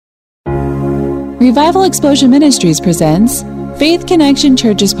Revival Exposure Ministries presents Faith Connection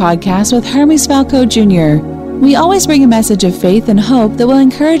Church's podcast with Hermes Falco Jr. We always bring a message of faith and hope that will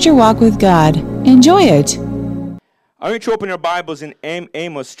encourage your walk with God. Enjoy it. I want you to open your Bibles in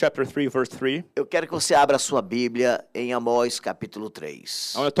Amos chapter 3, verse 3. Eu quero que você abra a sua Bíblia em Amós capítulo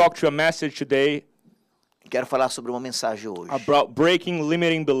 3. I want to talk to you a message today Quero falar sobre uma mensagem hoje. about breaking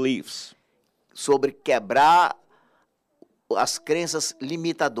limiting beliefs. Sobre quebrar as crenças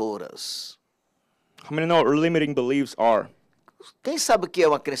limitadoras. How many know what limiting beliefs are? Quem sabe o que é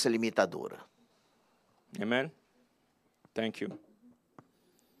uma crença limitadora? Amen? Thank you.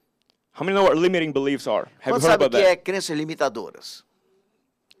 How many know what limiting beliefs are? Have you Quantos heard sabe o about que that? é crenças limitadoras?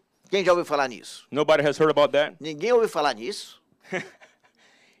 Quem já ouviu falar nisso? Nobody has heard about that? Ninguém ouviu falar nisso?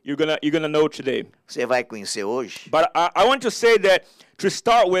 You're gonna know today. Você vai conhecer hoje. But I want to say that to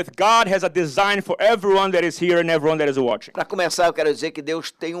start with, God has a design for everyone that is here and everyone that is watching. Para começar, eu quero dizer que Deus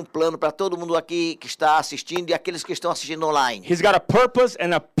tem um plano para todo mundo aqui que está assistindo e aqueles que estão assistindo online. He's got a purpose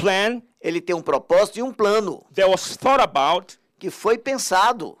and a plan Ele tem um propósito e um plano that was thought about que foi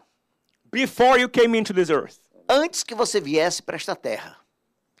pensado before you came into this earth. antes que você viesse para esta terra.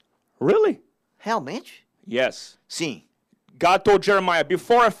 Really? Realmente? Yes. Sim. God told Jeremiah,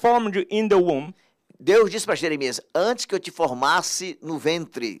 before I formed you in the womb, Deus disse para Jeremias, antes que eu te formasse no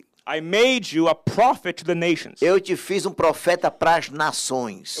ventre, I made you a prophet to the nations. eu te fiz um profeta para as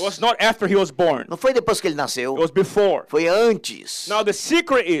nações. It was not after he was born. Não foi depois que ele nasceu, It was before. foi antes. Now the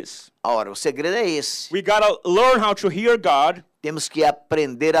secret is, Ora, o segredo é esse. we gotta learn how to hear God Temos que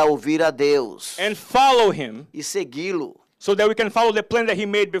aprender a ouvir a Deus and follow him e segui-lo, so that we can follow the plan that he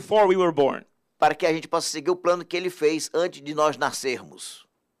made before we were born. para que a gente possa seguir o plano que ele fez antes de nós nascermos.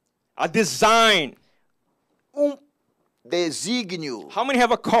 A design. Um desígnio. How many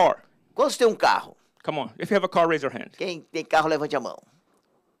have a car? Quantos tem um carro? Come on. If you have a car, raise your hand. Quem tem carro, levante a mão.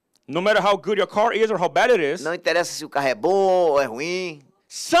 No matter how good your car is or how bad it is, Não interessa se o carro é bom ou é ruim.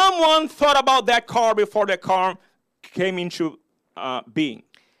 someone thought about that car before that car came into being.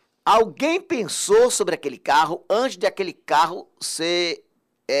 Alguém pensou sobre aquele carro antes de aquele carro ser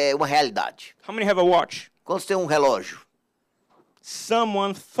uma realidade. How many have a watch? Quantos tem um relógio?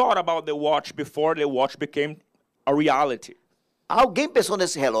 Someone thought about the watch before the watch became a reality. Alguém pensou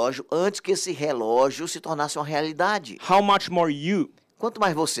nesse relógio antes que esse relógio se tornasse uma realidade. How much more you, Quanto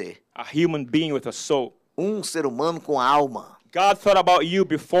mais você, a human being with a soul? um ser humano com alma. God thought about you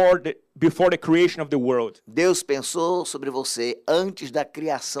before the creation of the world. Deus pensou sobre você antes da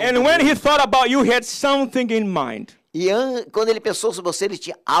criação And do when mundo. he thought about you, he had something in mind. E quando ele pensou sobre você, ele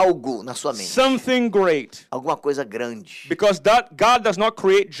tinha algo na sua mente. Something great. Alguma coisa grande. Because God does not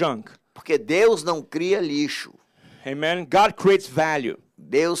create junk. Porque Deus não cria lixo. Amen. God creates value.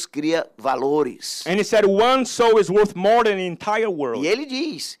 Deus cria valores. And he said one soul is worth more than the entire world. E ele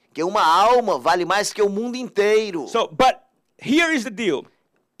diz que uma alma vale mais que o mundo inteiro. But here is the deal.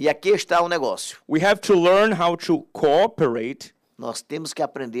 E aqui está o negócio. We have to learn how to cooperate Nós temos que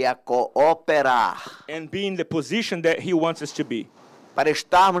aprender a cooperar and be in the position that he wants us to be. para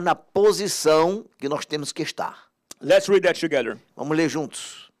estarmos na posição que nós temos que estar. Let's read that together. Vamos ler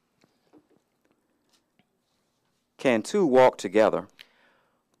juntos. Can two walk together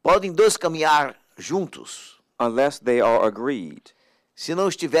Podem dois caminhar juntos unless they are agreed? se não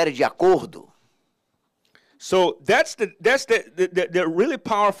estiverem de acordo? So that's the really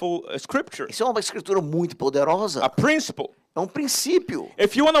powerful scripture, Isso é uma escritura muito poderosa. a principle. É um princípio.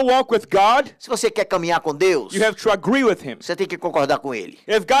 If you want to walk with God, Se você quer caminhar com Deus, you have to agree with him. você tem que concordar com Ele.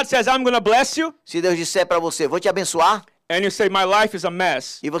 If God says, I'm going to bless you, Se Deus disser para você, vou te abençoar, and you say, my life is a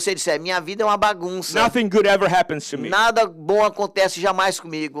mess, e você disser, minha vida é uma bagunça, nothing good ever happens to me. nada bom acontece jamais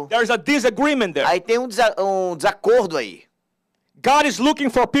comigo. There's a disagreement there. Aí tem um desacordo aí. God is looking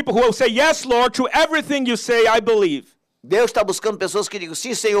for people who will say, yes, Lord, to everything you say, I believe. Deus está buscando pessoas que digam,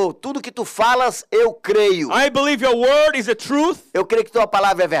 sim, Senhor, tudo que tu falas, eu creio. I believe your word is the truth, Eu creio que tua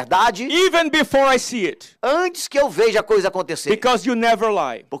palavra é verdade, even before I see it, antes que eu veja a coisa acontecer. because you never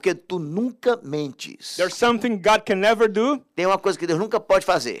lie. Porque tu nunca mentes. There's something God can never do. Tem uma coisa que Deus nunca pode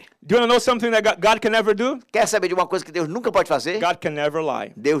fazer. Do you want to know something that God can never do? Quer saber de uma coisa que Deus nunca pode fazer? God can never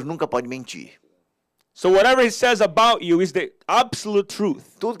lie. Deus nunca pode mentir. So whatever he says about you is the absolute truth.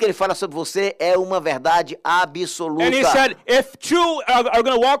 Tudo que ele fala sobre você é uma verdade absoluta. And he said, if two are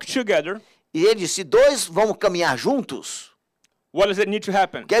going to walk together, E ele disse, se dois vão caminhar juntos, what does it need to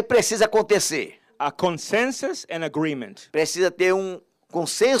happen? o que precisa acontecer? A consensus and agreement. Precisa ter um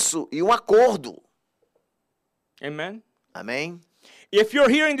consenso e um acordo. Amen? Amém? If you're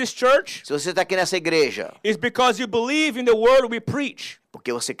here in this church, Se você está aqui nessa igreja, it's because you believe in the word we preach.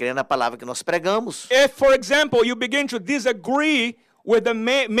 porque você crê na palavra que nós pregamos. If, for example, you begin to disagree with the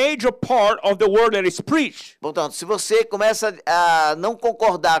major part of the word that is preached, Portanto, se você começa a não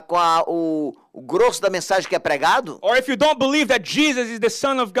concordar com o grosso da mensagem que é pregado, or if you don't believe that Jesus is the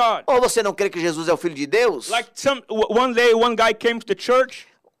Son of God, ou você não crê que Jesus é o Filho de Deus, like one day one guy came to the church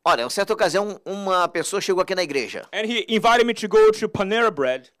olha, em certa ocasião, uma pessoa chegou aqui na igreja and he invited me to go to Panera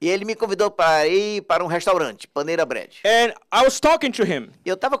Bread, e ele me convidou para ir para um restaurante, Panera Bread. and I was talking to him, E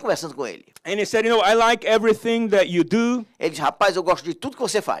eu estava conversando com ele. and he said, I like everything that you do. Ele disse, rapaz, eu gosto de tudo que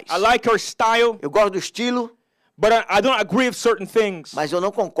você faz. I like your style, Eu gosto do estilo, but I don't agree with certain things. mas eu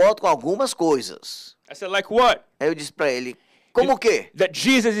não concordo com algumas coisas. I said, like what? Aí eu disse para ele, como o quê? That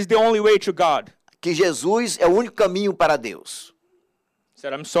Jesus is the only way to God. Que Jesus é o único caminho para Deus. I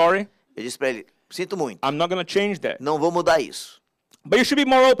said, I'm sorry, Eu disse para ele, sinto muito, I'm not going to change that. não vou mudar isso. But you should be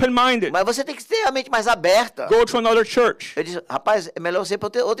more open-minded. Mas você tem que ter a mente mais aberta. Go to another church Eu disse, rapaz, é melhor você ir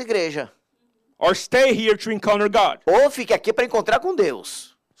para outra igreja. or stay here to encounter God. Ou fique aqui para encontrar com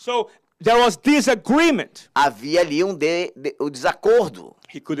Deus. So there was disagreement. Havia ali o desacordo.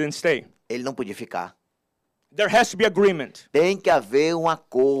 He couldn't stay. Ele não podia ficar. There has to be agreement. Tem que haver um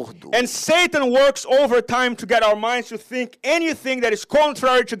acordo. And Satan works overtime to get our minds to think anything that is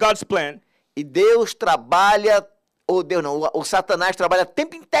contrary to God's plan. E Deus trabalha, ou Deus não, o Satanás trabalha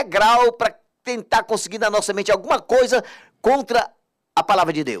tempo integral para tentar conseguir na nossa mente alguma coisa contra a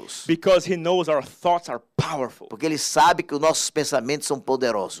palavra de Deus. Because he knows our thoughts are powerful. Porque ele sabe que os nossos pensamentos são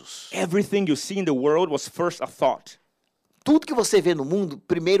poderosos. Everything you see in the world was first a thought. Tudo que você vê no mundo,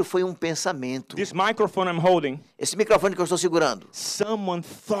 primeiro foi um pensamento. This microphone I'm holding, Esse microfone que eu estou segurando, someone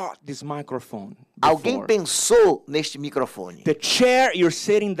thought this microphone alguém before. pensou neste microfone. The chair you're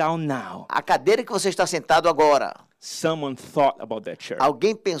sitting down now, A cadeira que você está sentado agora, someone thought about that chair.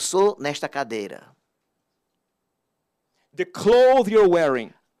 alguém pensou nesta cadeira. The clothes you're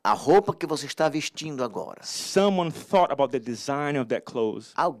wearing, A roupa que você está vestindo agora, someone thought about the design of that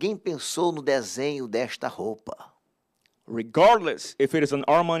clothes. alguém pensou no desenho desta roupa. Regardless if it is an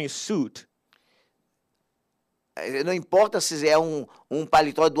Armani suit Não importa se é um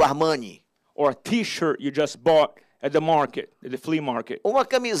paletó do Armani, or a t-shirt you just bought at the market, at the flea market. uma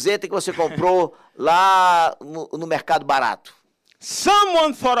camiseta que você comprou lá no mercado barato.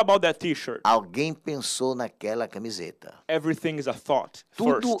 Someone thought about that t-shirt. Alguém pensou naquela camiseta. Everything is a thought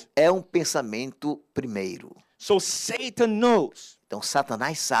Tudo first. é um pensamento primeiro. So Satan knows Então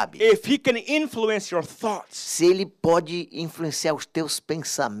Satanás sabe. if he can influence your thoughts, Se ele pode influenciar os teus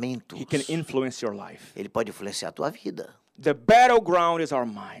pensamentos, he can influence your life. ele pode influenciar a tua vida. The battleground is our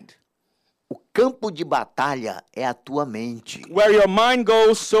mind. O campo de batalha é a tua mente. Where your mind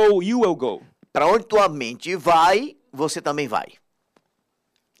goes, so you will go. Para onde tua mente vai, você também vai.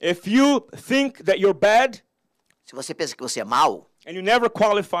 If you think that you're bad Se você pensa que você é mau and you never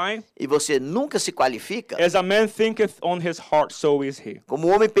qualify, e você nunca se qualifica, as a man thinketh on his heart, so is he. como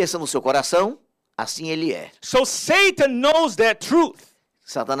o homem pensa no seu coração, assim ele é. So Satan knows that truth.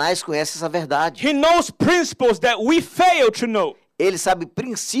 Satanás conhece essa verdade. He knows principles that we fail to know. Ele sabe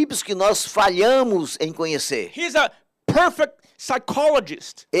princípios que nós falhamos em conhecer. He's a perfect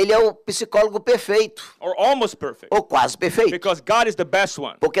psychologist, Ele é o psicólogo perfeito, or almost perfect, ou quase perfeito. because God is the best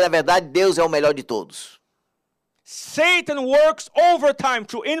one. Porque na verdade Deus é o melhor de todos. Satan works overtime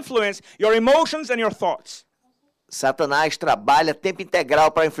to influence your emotions and your thoughts. Satanás trabalha tempo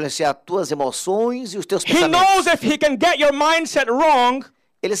integral para influenciar tuas emoções e os teus He knows pensamentos. if he can get your mindset wrong,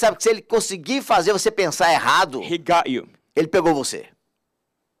 Ele sabe que se ele conseguir fazer você pensar errado, he got you. ele pegou você.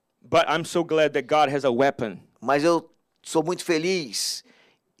 But I'm so glad that God has a weapon. Mas eu sou muito feliz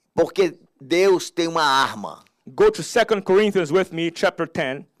porque Deus tem uma arma. Go to 2 Corinthians with me, chapter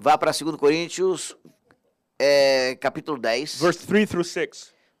 10, Vá para 2 Coríntios, capítulo 10, verse 3 through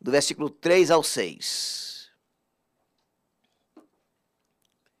 6. do versículo 3 ao 6.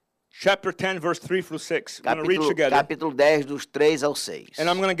 Chapter 10, verse 3 through 6. We're going to read together. Capítulo 10, dos 3 ao 6. And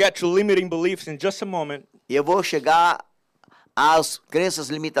I'm going to get to limiting beliefs in just a moment. E eu vou chegar às crenças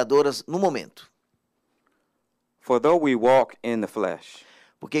limitadoras no momento. For though we walk in the flesh,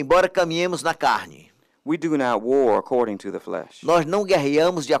 Porque embora caminhemos na carne, we do not war according to the flesh. nós não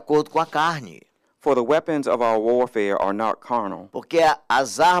guerreamos de acordo com a carne. For the weapons of our warfare are not carnal, Porque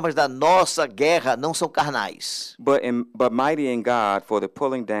as armas da nossa guerra não são carnais, but mighty in God for the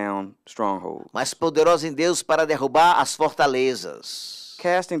pulling down strongholds, mas poderosas em Deus para derrubar as fortalezas,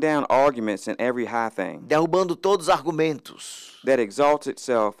 casting down arguments and every high thing derrubando todos os argumentos that exalts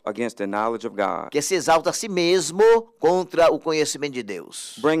itself against the knowledge of God, que se exalta a si mesmo contra o conhecimento de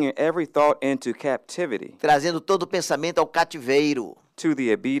Deus, bringing every thought into captivity trazendo todo pensamento ao cativeiro, to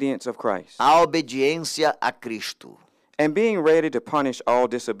the obedience of Christ, à obediência a Cristo. and being ready to punish all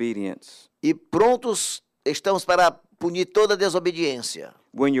disobedience E prontos estamos para punir toda desobediência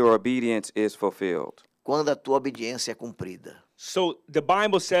when your obedience is fulfilled. quando a tua obediência é cumprida. So the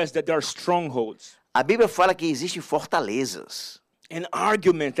Bible says that there are strongholds, A Bíblia fala que existem fortalezas an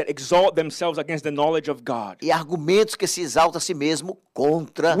argument that exalt themselves against the knowledge of God. e argumentos que se exaltam a si mesmo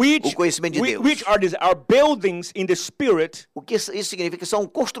contra o conhecimento de Deus. Which are buildings in the spirit O que isso significa? São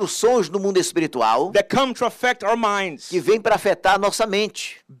construções no mundo espiritual that come to affect our minds. que vêm para afetar a nossa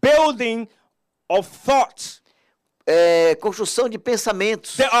mente. Building of thoughts Construção de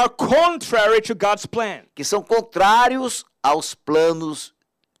pensamentos that are contrary to God's plan. que são contrários aos planos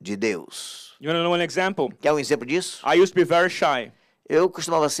de Deus. You want to know an example? Quer um exemplo disso? I used to be very shy. Eu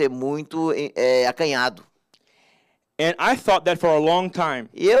costumava ser muito acanhado. And I thought that for a long time,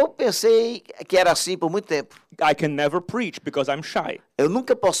 E eu pensei que era assim por muito tempo. I can never preach because I'm shy. Eu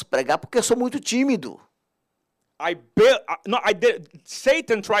nunca posso pregar porque eu sou muito tímido.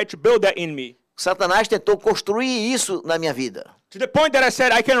 Satan tried to build that in me. Satanás tentou construir isso na minha vida. To the point that I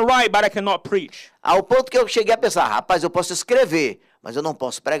said, I can write, but I cannot preach. Ao ponto que eu cheguei a pensar, rapaz, eu posso escrever, mas eu não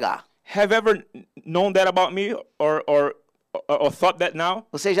posso pregar. Have you ever known that about me or thought that now?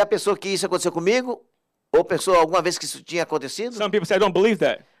 Você já pensou que isso aconteceu comigo? Ou pensou alguma vez que isso tinha acontecido? Some people say, I don't believe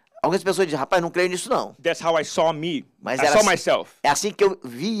that. Algumas pessoas dizem, rapaz, não creio nisso não. That's how I saw me. Mas I saw myself. é assim que eu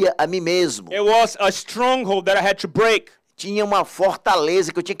via a mim mesmo. It was a stronghold that I had to break. Tinha uma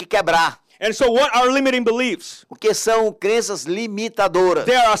fortaleza que eu tinha que quebrar. And so what are limiting beliefs? O que são crenças limitadoras?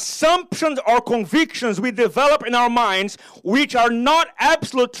 They are assumptions or convictions we develop in our minds which are not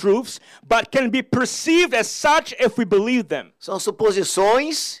absolute truths but can be perceived as such if we believe them. São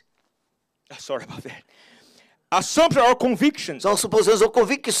suposições. Sorry about that. Assumptions or convictions São suposições ou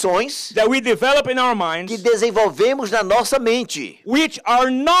convicções that we develop in our que minds desenvolvemos na nossa mente, which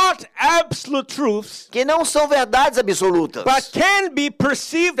are not absolute truths que não são verdades absolutas, but can be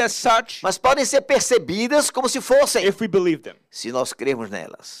perceived as such mas podem ser percebidas como se fossem, if we believe them. se nós crermos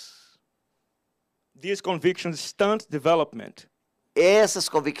nelas. These convictions stunt development. Essas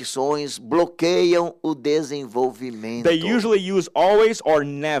convicções bloqueiam o desenvolvimento. They usually use always or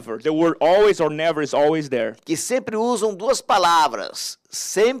never. The word always or never is always there. Que sempre usam duas palavras,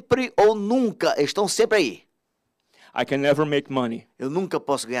 sempre ou nunca, estão sempre aí. I can never make money. Eu nunca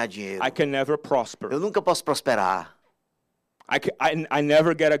posso ganhar dinheiro. I can never prosper. Eu nunca posso prosperar. I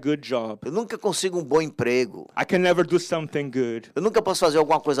never get a good job. Eu nunca consigo um bom emprego. I can never do something good. Eu nunca posso fazer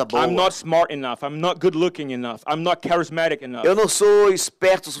alguma coisa boa. I'm not smart enough. I'm not good looking enough. I'm not charismatic enough. Eu não sou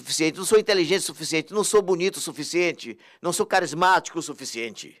esperto o suficiente, não sou inteligente o suficiente, não sou bonito o suficiente, não sou carismático o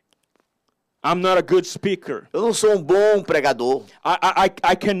suficiente. I'm not a good speaker. Eu não sou um bom pregador.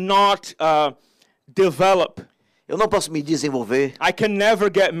 I cannot develop. Eu não posso me desenvolver. I can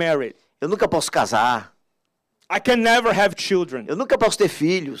never get married. Eu nunca posso casar. I can never have children. Eu nunca posso ter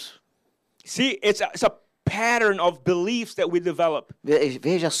filhos. See, it's a pattern of beliefs that we develop.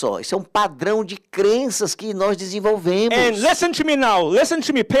 Veja só, isso é um padrão de crenças que nós desenvolvemos. And listen to me now. Listen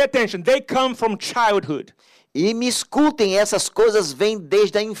to me. Pay attention. They come from childhood. E me escutem, essas coisas vêm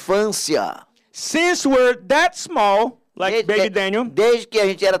desde a infância. Since we're that small, like baby Daniel, Desde que a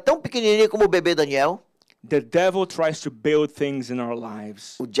gente era tão pequenininho como o bebê Daniel, the devil tries to build things in our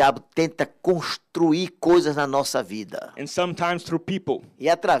lives. o diabo tenta construir coisas na nossa vida. And sometimes through people. E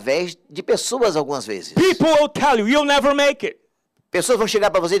através de pessoas algumas vezes. People will tell you, you'll never make it. Pessoas vão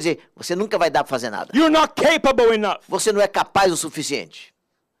chegar para você e dizer, você nunca vai dar para fazer nada. You're not capable enough. Você não é capaz o suficiente.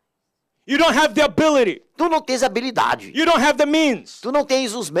 You don't have the ability. Tu não tens habilidade. You don't have the means. Tu não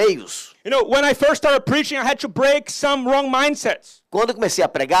tens os meios. You know, when I first started preaching, I had to break some wrong mindsets. Quando eu comecei a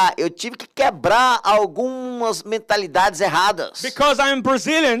pregar, eu tive que quebrar algumas mentalidades erradas. Because I'm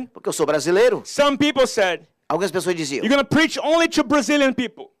Brazilian, Porque eu sou brasileiro. some people said, Algumas pessoas diziam, you're going to preach only to Brazilian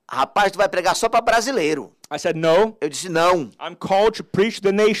people. rapaz, tu vai pregar só para brasileiro. I said, no, Eu disse, não. I'm called to preach to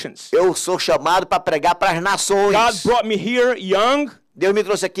the nations. Eu sou chamado para pregar para as nações. God brought me here young. Deus me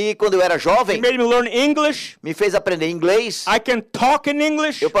trouxe aqui quando eu era He jovem. made me learn English. Me fez aprender inglês. I can talk in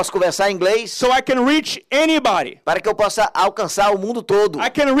English Eu posso conversar em inglês. so I can reach anybody. Para que eu possa alcançar o mundo todo. I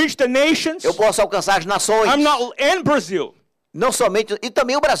can reach the nations. Eu posso alcançar as nações. I'm not in Brazil. Não somente, e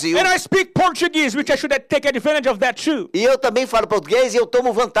também o Brasil. And I speak Portuguese, which I should take advantage of that too. E eu também falo português e eu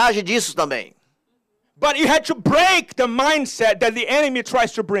tomo vantagem disso também. But you had to break the mindset that the enemy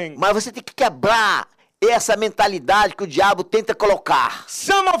tries to bring. Mas você tem que quebrar essa mentalidade que o diabo tenta colocar.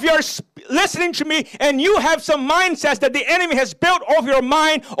 Some of you are listening to me and you have some mindsets that the enemy has built over your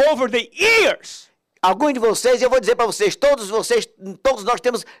mind over the years. Alguns de vocês, eu vou dizer para vocês, todos nós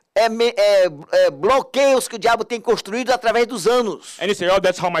temos bloqueios que o diabo tem construído através dos anos. And you say, oh,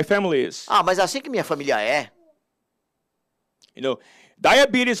 that's how my family is. Ah, mas assim que minha família é. You know,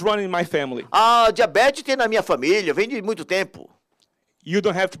 Diabetes runs in my family. Ah, diabetes tem na minha família, vem de muito tempo. You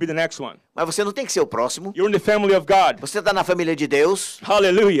don't have to be the next one. Mas você não tem que ser o próximo. You're in the family of God. Você está na família de Deus.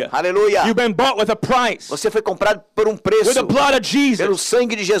 Hallelujah. Aleluia. You've been bought with a price. Você foi comprado por um With preço, the blood of pelo Jesus.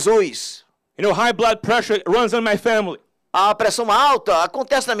 sangue de Jesus. You know, high blood pressure runs in my family. A pressão alta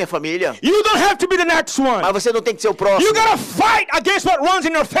acontece na minha família. You don't have to be the next one. Mas você não tem que ser o próximo. You gotta fight against what runs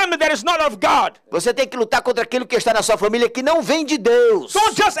in your family that is not of God. Você tem que lutar contra aquilo que está na sua família que não vem de Deus.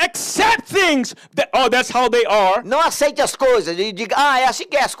 Don't just accept things that, oh, that's how they are. Não aceite as coisas e diga, ah, é assim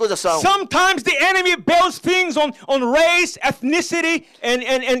que as coisas são. Sometimes the enemy builds things on race, ethnicity,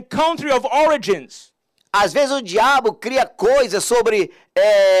 and country of origins. Às vezes o diabo cria coisas sobre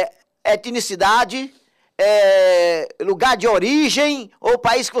etnicidade, lugar de origem ou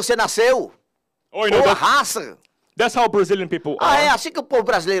país que você nasceu, Or, you know, ou a that's, raça. that's how Brazilian people Ah, é are. assim que o povo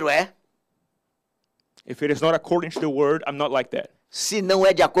brasileiro é. If it is not according to the word, I'm not like that. Se não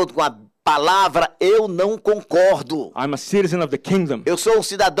é de acordo com a palavra, eu não concordo. I'm a citizen of the kingdom. Eu sou um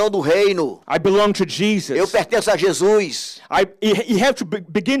cidadão do reino. I belong to Jesus. Eu pertenço a Jesus. You have to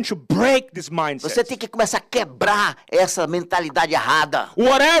begin to break this mindset. Você tem que começar a quebrar essa mentalidade errada.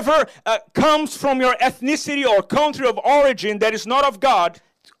 Whatever comes from your ethnicity or country of origin that is not of God,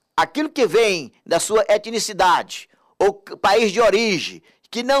 Aquilo que vem da sua etnicidade ou país de origem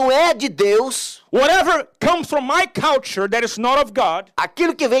que não é de Deus, whatever comes from my culture that is not of God,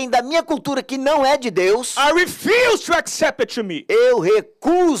 aquilo que vem da minha cultura que não é de Deus, I refuse to accept it to me. eu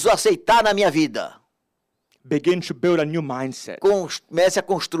recuso aceitar na minha vida. Begin to build a new mindset. Comece a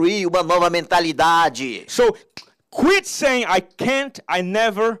construir uma nova mentalidade. So quit saying I can't, I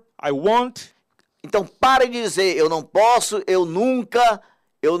never, I won't. Então pare de dizer eu não posso, eu nunca,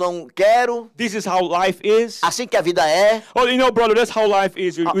 eu não quero. This is how life is. Assim que a vida é. Oh, you know, brother, that's how life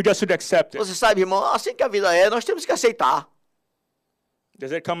is. You just should accept it. Você sabe, irmão, assim que a vida é, nós temos que aceitar.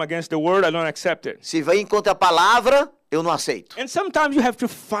 Does it come against the word? I don't accept it. Se vem contra a palavra, eu não aceito. And sometimes you have to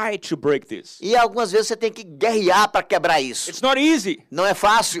fight to break this. E algumas vezes você tem que guerrear para quebrar isso. It's not easy Não é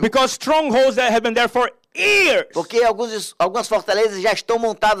fácil. because strongholds that have been there for years Porque algumas fortalezas já estão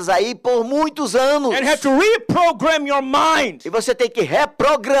montadas aí por muitos anos. and have to reprogram your mind. E você tem que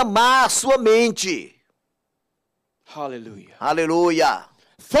reprogramar a sua mente. Hallelujah. Aleluia.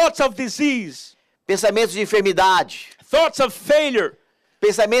 Thoughts of disease, Pensamentos de enfermidade. thoughts of failure,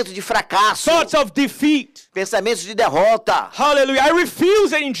 Pensamentos de fracasso. thoughts of defeat. Pensamentos de derrota. Hallelujah. I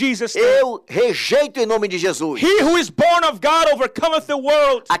refuse it in Jesus' name. Eu rejeito em nome de Jesus. He who is born of God overcometh the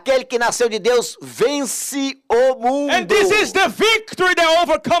world. Aquele que nasceu de Deus vence o mundo. And this is the victory that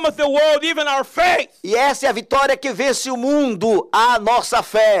overcometh the world, even our faith. E essa é a vitória que vence o mundo, a nossa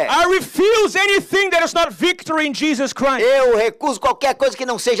fé. I refuse anything that is not victory in Jesus Christ. Eu recuso qualquer coisa que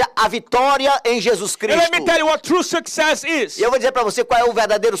não seja a vitória em Jesus And Cristo. let me tell you what true success is. E eu vou dizer para você qual é o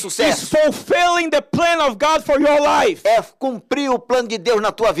verdadeiro It's sucesso. fulfilling the plan of God for your life. É cumprir o plano de Deus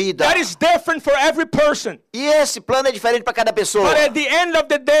na tua vida. That is different for every person. E esse plano é diferente para cada pessoa. But at the end of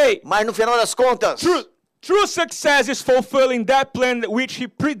the day, Mas no final das contas, true success is fulfilling that plan which He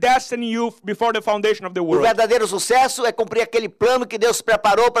predestined you before the foundation of the o world. verdadeiro sucesso é cumprir aquele plano que Deus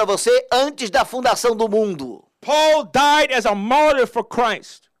preparou para você antes da fundação do mundo. Paul died as a martyr for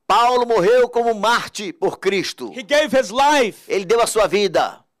Christ. Paulo morreu como Marte por Cristo. He gave his life. Ele deu a sua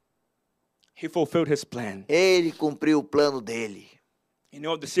vida. He fulfilled his plan. Ele cumpriu o plano dele. You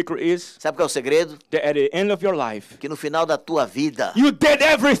know what the secret is? Sabe qual é o segredo? That at the end of your life, Que no final da tua vida, you did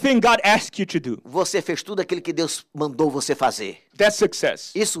everything God asked you to do. você fez tudo aquilo que Deus mandou você fazer. That's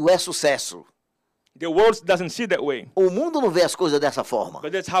success. Isso é sucesso. The world doesn't see that way, O mundo não vê as coisas dessa forma.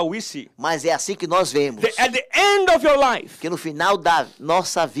 but that's how we see. Mas é assim que nós vemos. At the end of your life, Que no final da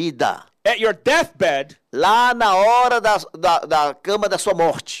nossa vida, at your deathbed, lá na hora da cama da sua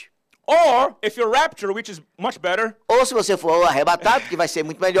morte, or if you're raptured, which is much better, ou se você for arrebatado, que vai ser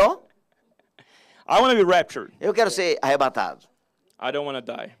muito melhor, I want to be raptured. eu quero ser arrebatado. I don't want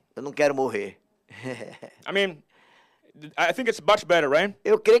to die. Eu não quero morrer. I mean, I think it's much better, right?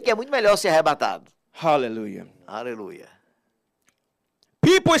 Eu creio que é muito melhor ser arrebatado. Hallelujah. Aleluia.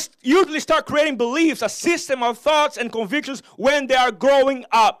 People usually start creating beliefs, a system of thoughts and convictions when they are growing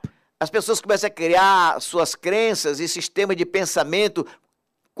up. As pessoas começam a criar suas crenças e sistema de pensamento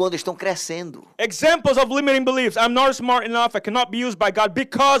quando estão crescendo. Examples of limiting beliefs. I'm not smart enough. I cannot be used by God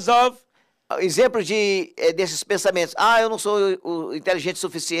because of. Exemplos desses pensamentos. Eu não sou inteligente o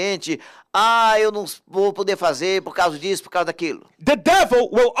suficiente. Eu não vou poder fazer por causa disso, por causa daquilo. The devil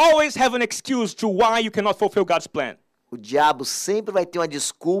will always have an excuse to why you cannot fulfill God's plan. O diabo sempre vai ter uma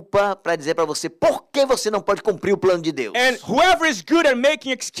desculpa para dizer para você por que você não pode cumprir o plano de Deus. And whoever is good at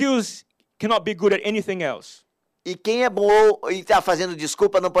making excuse cannot be good at anything else. E quem é bom e está fazendo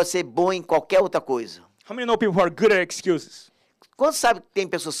desculpa não pode ser bom em qualquer outra coisa. How many know people who are good at excuses? Quantos sabem que tem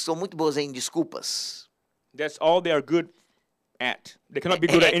pessoas que são muito boas em desculpas? That's all they are good at. They cannot be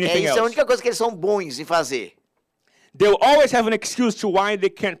good at anything Isso é a else. única coisa que eles são bons em fazer. They'll always have an excuse to why they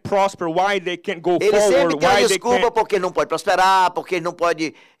can't prosper, why they can't go Ele sempre forward, tem uma why they desculpa can't, porque não pode prosperar, porque não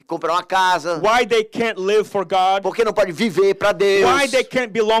pode comprar uma casa, why they can't live for God, porque não pode viver para Deus, why they can't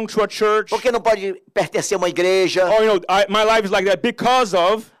belong to a church. porque não pode pertencer a uma igreja. Oh, you know, my life is like that because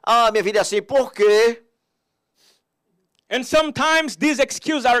of. Ah, minha vida é assim, por quê? And sometimes these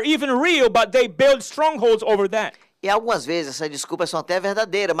excuses are even real, but they build strongholds over that. E algumas vezes essas desculpas são até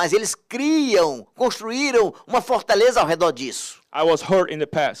verdadeiras, mas eles construíram uma fortaleza ao redor disso. I was hurt in the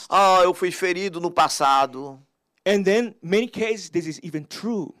past. Ah, eu fui ferido no passado. And then, many cases, this is even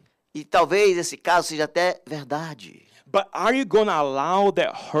true. E talvez esse caso seja até verdade. But are you going to allow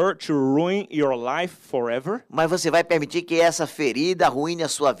that hurt to ruin your life forever? Mas você vai permitir que essa ferida arruine a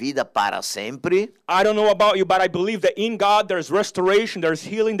sua vida para sempre? I don't know about you, but I believe that in God there's restoration, there's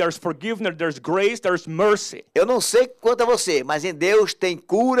healing, there's forgiveness, there's grace, there's mercy. Eu não sei quanto a você, mas em Deus tem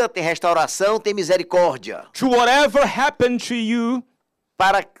cura, tem restauração, tem misericórdia. To whatever happened to you,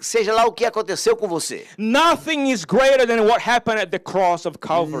 Para seja lá o que aconteceu com você. nothing is greater than what happened at the cross of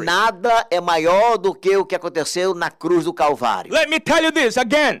Calvary. Nada é maior do que o que aconteceu na cruz do Calvário. Let me tell you this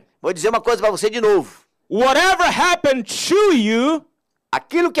again. Vou dizer uma coisa para você de novo. Whatever happened to you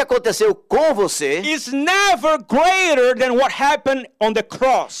Aquilo que aconteceu com você is never greater than what happened on the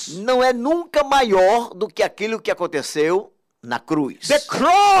cross. não é nunca maior do que aquilo que aconteceu na cruz. The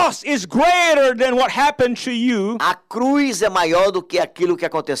cross is greater than what happened to you. A cruz é maior do que aquilo que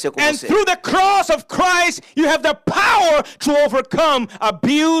aconteceu com And você. through the cross of Christ, you have the power to overcome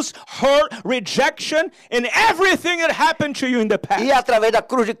abuse, hurt, rejection, and everything that happened to you in the past. E através da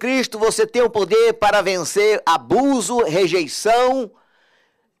cruz de Cristo você tem o poder para vencer abuso, rejeição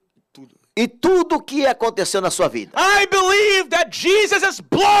e tudo o que aconteceu na sua vida. I believe that Jesus'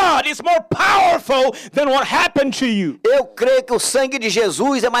 blood is more powerful than what happened to you. Eu creio que o sangue de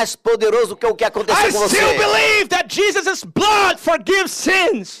Jesus é mais poderoso do que o que aconteceu I com still você. believe that Jesus' blood forgives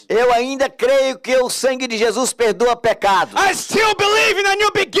sins. Eu ainda creio que o sangue de Jesus perdoa pecados. I still believe in a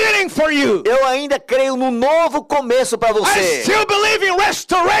new beginning for you. Eu ainda creio no novo começo para I você. still believe in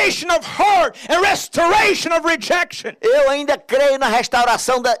restoration of hurt and restoration of rejection. Eu ainda creio na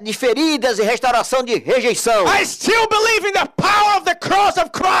restauração de feridas e restauração de rejeição. I still believe in the power of the cross of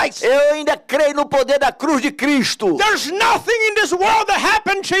Christ. Eu ainda creio no poder da cruz de Cristo. There's nothing in this world that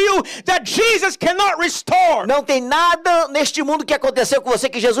happened to you that Jesus cannot restore. Não tem nada neste mundo que aconteceu com você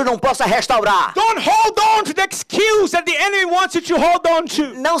que Jesus não possa restaurar. Don't hold on to the excuse that the enemy wants you to hold on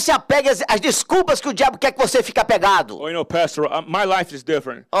to. Não se apegue às desculpas que o diabo quer que você fique apegado. Oh, you know, Pastor, my life is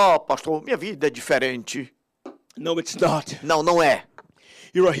different. Oh, pastor, minha vida é diferente. No, it's not. Não, não é.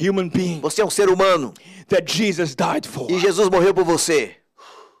 You're a human being Você é um ser humano that Jesus died for. e Jesus morreu por você.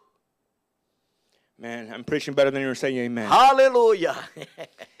 Man, I'm preaching better than you're saying amen. Aleluia.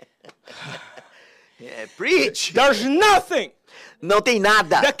 Preach. There's nothing Não tem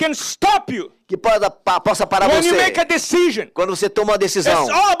nada that can stop you que possa parar when you você make a decision. quando você toma uma decisão.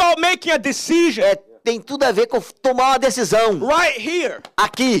 It's all about making a decision Tem tudo a ver com tomar uma decisão. right here.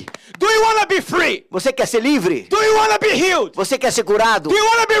 Aqui, Do you want to be free? você quer ser livre? Do you want to be healed? Você quer ser curado? Do you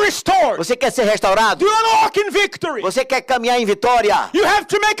want to be restored? Você quer ser restaurado? Do you want to walk in victory? Você quer caminhar em vitória? You have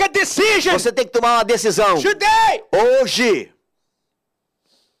to make a decision Você tem que tomar uma decisão. today. Hoje.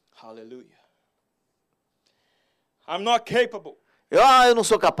 Hallelujah. I'm not capable. Eu não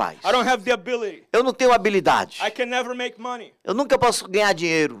sou capaz. I don't have the ability. Eu não tenho habilidade. I can never make money. Eu nunca posso ganhar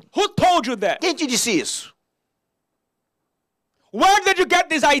dinheiro. Who told you that? Quem te disse isso? Where did you get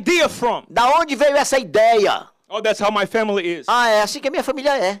this idea from? Da onde veio essa ideia? Oh, that's how my family is. Ah, é assim que a minha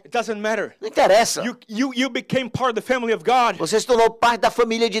família é. It doesn't matter. Não interessa. You became part of the family of God. Você se tornou parte da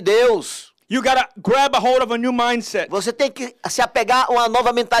família de Deus. You gotta grab a hold of a new mindset. Você tem que se apegar a uma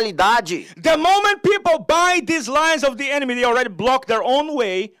nova mentalidade. The moment people buy these lies of the enemy, they already block their own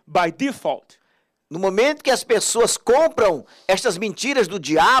way by default. No momento que as pessoas compram estas mentiras do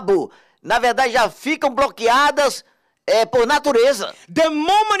diabo, na verdade já ficam bloqueadas por natureza. The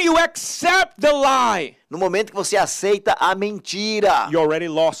moment you accept the lie, No momento que você aceita a mentira, you're already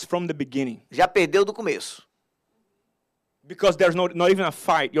lost from the beginning. já perdeu do começo. Because there's not even a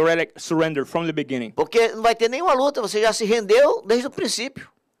fight. You already surrendered from the beginning. Porque não vai ter nenhuma luta, você já se rendeu desde o princípio.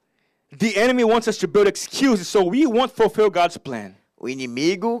 The enemy wants us to build excuses, so we won't fulfill God's plan. O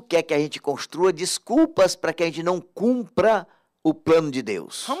inimigo quer que a gente construa desculpas para que a gente não cumpra o plano de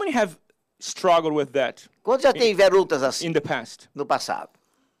Deus. How many have struggled with that Quantos já tiveram lutas assim in the past? no passado?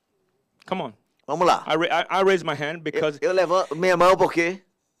 Come on. Vamos lá. I raise my hand because Eu levanto minha mão porque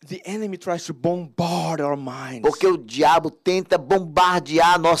the enemy tries to bombard our minds, porque o diabo tenta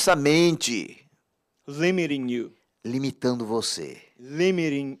bombardear a nossa mente, limiting you, limitando você,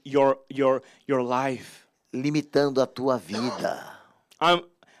 limiting your life. limitando a tua vida.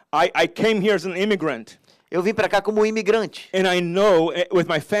 I came here as an immigrant, Eu vim para cá como imigrante. and I know with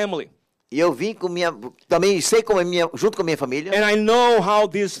my family, E eu vim com também sei como junto com a minha família. and I know how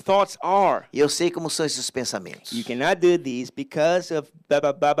these thoughts are. E eu sei como são esses pensamentos. You cannot do this because of blah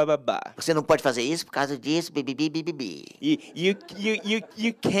blah blah blah blah blah. Você não pode fazer isso por causa disso, bibibibibi. You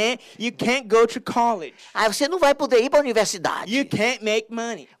can't go to college. Ah, você não vai poder ir para a universidade. You can't make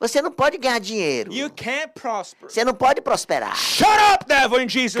money. Você não pode ganhar dinheiro. You can't prosper. Você não pode prosperar. Shut up, devil, in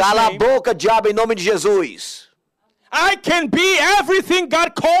Jesus' Cala a name. boca, diabo, em nome de Jesus. I can be everything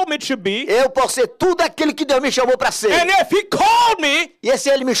God called me to be. Eu posso ser tudo aquilo que Deus me chamou para ser. And if He called me, E se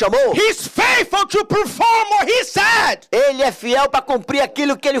Ele me chamou, He's faithful to perform what He said. Ele é fiel para cumprir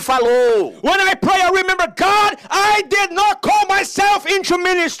aquilo que Ele falou. When I pray, I remember, God, I did not call myself into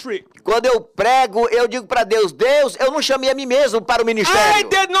ministry. Quando eu prego, eu digo para Deus, Deus, eu não chamei a mim mesmo para o I ministério.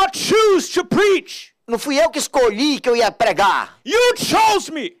 did not choose to preach. Não fui eu que escolhi que eu ia pregar. You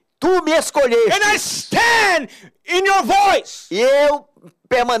chose me. Tu me And I escolheste. stand in your voice, E eu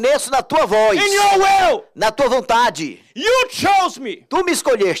permaneço na tua voz, in your will. na tua vontade. You chose me. Tu me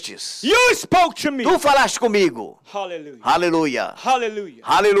escolhestes. You spoke to me. Tu falaste comigo. Hallelujah. Aleluia. Hallelujah.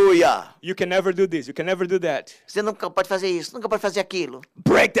 Aleluia. You can never do this. You can never do that. Você nunca pode fazer isso, nunca pode fazer aquilo.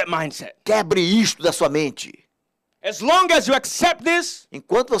 Break that mindset. Quebre isto da sua mente. As long as you accept this,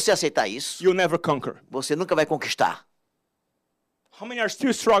 Enquanto você aceitar isso, you'll never conquer. você nunca vai conquistar. How many are still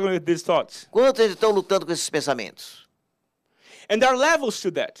struggling with these thoughts? Quantos estão lutando com esses pensamentos? And there are levels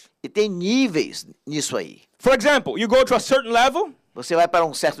to that. E tem níveis nisso aí. For example, you go to a certain level, Você vai para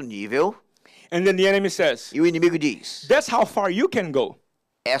um certo nível and then the enemy says, e o inimigo diz, that's how far you can go.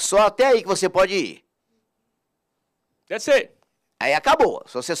 é só até aí que você pode ir. That's it. Aí acabou.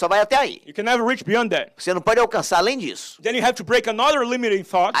 Você só vai até aí. You can never reach beyond that. Você não pode alcançar além disso. Then you have to break another limiting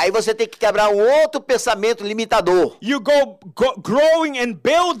thought. Aí você tem que quebrar um outro pensamento limitador. You go growing and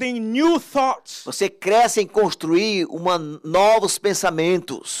building new thoughts. Você cresce em construir novos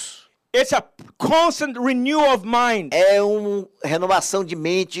pensamentos. It's a constant renewal of mind. É uma renovação de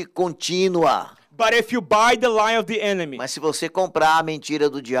mente contínua. But if you buy the lie of the enemy, Mas se você comprar a mentira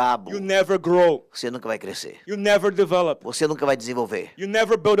do diabo, you never grow. você nunca vai crescer. You never develop. Você nunca vai desenvolver. You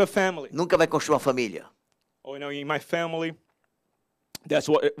never build a family. Nunca vai construir uma família. Oh, in my family, that's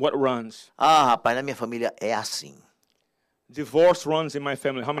what runs. Ah, rapaz, na minha família é assim. Divorce runs in my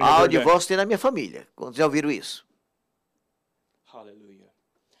family. How many Ah, have o heard that? divórcio tem na minha família. Quantos já ouviram isso? Hallelujah.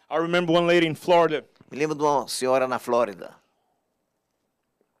 I remember one lady in Florida. Me lembro de uma senhora na Flórida.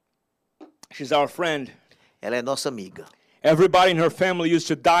 She's our friend. Ela é nossa amiga. Everybody in her family used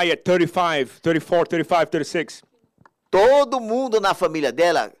to die at 35, 34, 35, 36. Todo mundo na família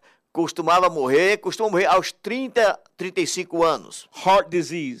dela costuma morrer aos 30, 35 anos. Heart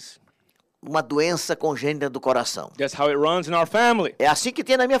disease. Uma doença congênita do coração. That's how it runs in our family. É assim que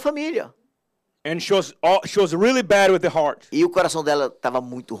tem na minha família. And she was really bad with the heart. E o coração dela estava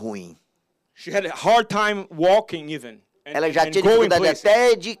muito ruim. She had a hard time walking even. Ela já and tinha going dificuldade places.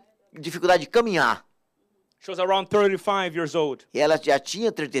 até de dificuldade de caminhar. She was around 35 years old. E ela já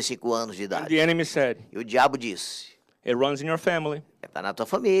tinha 35 anos de And idade. the enemy said, E o diabo disse: it runs in your family. está na tua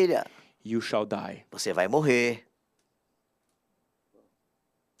família. You shall die. Você vai morrer.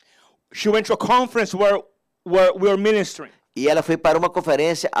 She went to a conference where we were ministering. E ela foi para uma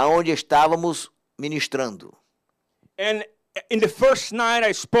conferência onde estávamos ministrando. And in the first night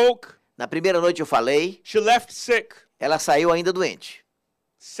I spoke, Na primeira noite eu falei, she left sick. ela saiu ainda doente.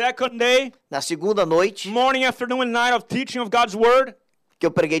 Second day, Na segunda noite, morning, afternoon, and night of teaching of God's word, que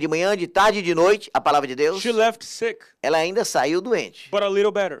eu preguei de manhã, de tarde e de noite, a palavra de Deus, she left sick, ela ainda saiu doente, but a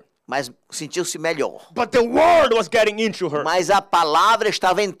little better. mas sentiu-se melhor. But the word was getting into her. Mas a palavra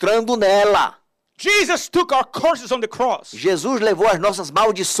estava entrando nela. Jesus took our curses on the cross. Jesus levou as nossas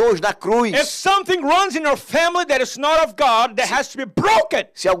maldições na cruz. If something runs in your family that is not of God, that has to be broken.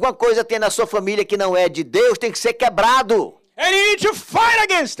 Se alguma coisa tem na sua família que não é de Deus, tem que ser quebrado. And you need to fight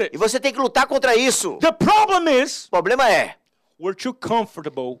against it. E você tem que lutar contra isso. The problem is, O problema é, we're too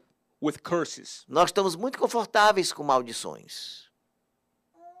comfortable with curses. nós estamos muito confortáveis com maldições.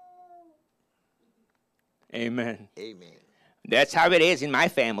 Amen. Amen. That's how it is in my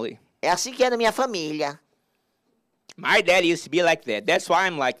family. É assim que é na minha família. My dad used to be like that. That's why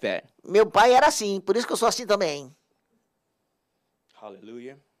I'm like that. Meu pai era assim, por isso que eu sou assim também.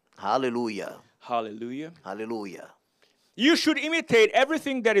 Hallelujah. Aleluia. Hallelujah. Aleluia. You should imitate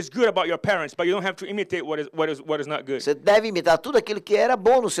everything that is good about your parents, but you don't have to imitate what is not good. Você deve imitar tudo aquilo que era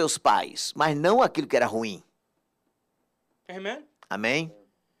bom nos seus pais, mas não aquilo que era ruim. Amen? Amém?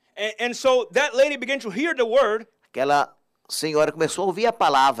 And so that lady began to hear the word. Aquela senhora começou a ouvir a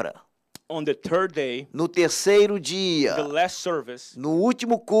palavra. On the third day, No terceiro dia, the last service, no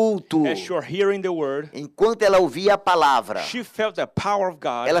último culto, as you're hearing the word, enquanto ela ouvia a palavra, she felt the power of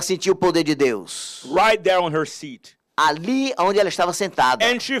God ela sentiu o poder de Deus. right there on her seat. Ali onde ela estava sentada.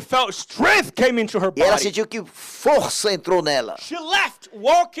 And she felt strength came into her E ela body. sentiu que força entrou nela. She left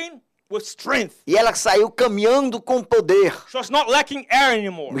walking with strength. E ela saiu caminhando com poder. She was not lacking air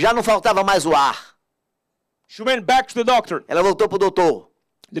anymore. Já não faltava mais o ar. She went back to the doctor. Ela voltou para o doutor.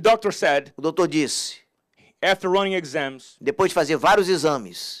 The doctor said, O doutor disse, after running exams, depois de fazer vários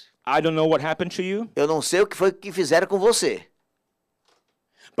exames, I don't know what happened to you, eu não sei o que foi que fizeram com você,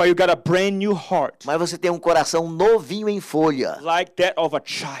 but you got a brand new heart, mas você tem um coração novinho em folha, like that of a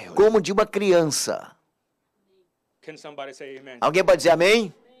child. como de uma criança. Can somebody say amen? Alguém pode dizer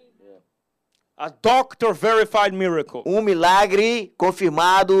amém? A doctor verified miracle. Um milagre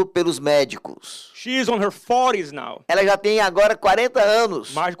confirmado pelos médicos. She is on her 40s now. Ela já tem agora 40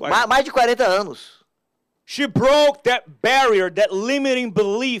 anos. Mais de 40. Mais de 40 anos. She broke that barrier, that limiting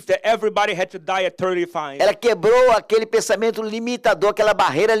belief that everybody had to die at 35. Ela quebrou aquele pensamento limitador, aquela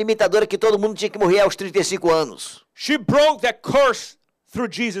barreira limitadora que todo mundo tinha que morrer aos 35 anos. She broke that curse through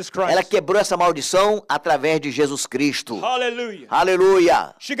Jesus Christ. Ela quebrou essa maldição através de Jesus Cristo. Hallelujah.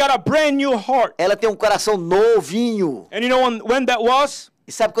 Aleluia. She got a brand new heart. Ela tem um coração novinho. And you know when that was?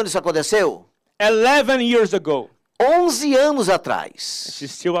 E sabe quando isso aconteceu? 11 years ago. 11 anos atrás.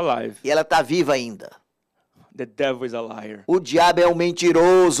 She's still alive. E ela está viva ainda. The devil is a liar. O diabo é um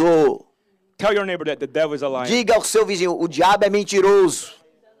mentiroso. Tell your neighbor that the devil is a liar. Diga ao seu vizinho, o diabo é mentiroso.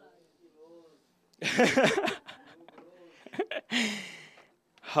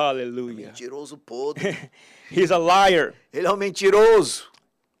 Hallelujah. Mentiroso podre. He's a liar. Ele é um mentiroso.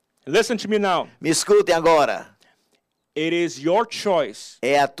 Listen to me now. Me escutem agora. It is your choice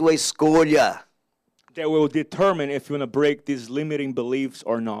É a tua escolha that will determine if you want to break these limiting beliefs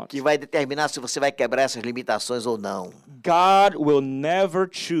or not. que vai determinar se você vai quebrar essas limitações ou não. God will never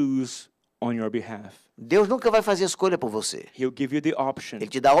choose on your behalf. Deus nunca vai fazer escolha por você. He'll give you the option. Ele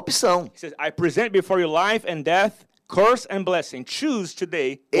te dá a opção. He says, I present before you life and death, curse and blessing. Choose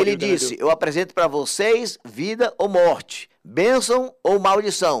today what Ele you're gonna disse, do. eu apresento para vocês vida ou morte, bênção ou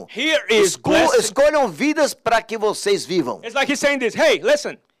maldição. Here is blessing. Escolham vidas para que vocês vivam. It's like he's saying this. Hey,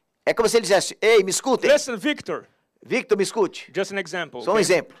 listen. É como se ele dissesse, ei, me escutem. Listen, Victor. Victor, me escute. Just an example. Só um okay?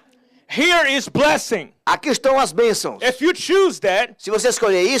 exemplo. Here is blessing. Aqui estão as bênçãos. If you choose that, Se você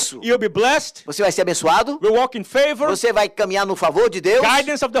escolher isso, you'll be blessed. você vai ser abençoado. Will walk in favor. Você vai caminhar no favor de Deus.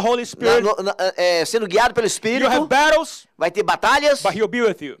 Guidance of the Holy Spirit. Sendo guiado pelo Espírito. You have battles, Vai ter batalhas, but He'll be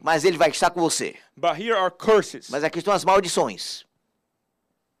with you. mas Ele vai estar com você. But here are curses, Mas aqui estão as maldições.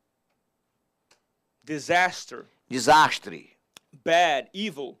 disaster, Desastre, bad,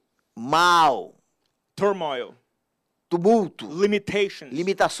 evil, mal, turmoil, tumulto, limitations,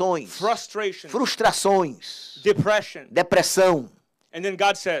 limitações, frustrations, frustrações, depression. depressão. And then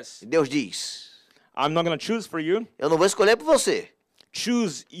God says, E Deus diz, I'm not going to choose for you. eu não vou escolher por você.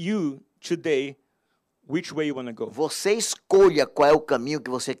 Choose you today which way you want to go. Você escolha qual é o caminho que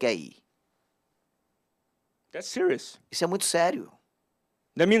você quer ir. That's serious. Isso é muito sério.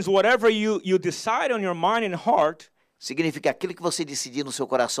 That means whatever you decide on your mind and heart, Significa aquilo que você decidir no seu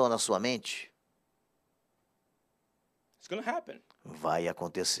coração ou na sua mente, it's going to happen. vai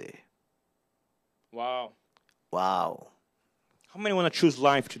acontecer. Wow. Uau! How many want to choose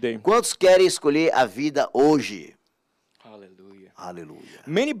life today? Quantos querem escolher a vida hoje? Hallelujah. Aleluia.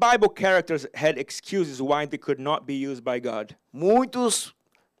 Many Bible characters had excuses why they could not be used by God. Muitos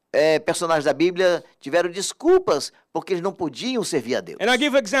personagens da Bíblia tiveram desculpas porque eles não podiam servir a Deus. And I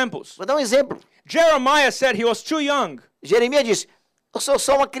give examples. Vou dar um exemplo. Jeremiah said he was too young. Jeremias disse, eu sou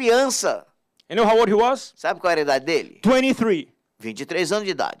só uma criança. You know how old he was? Sabe qual era a idade dele? 23. 23 anos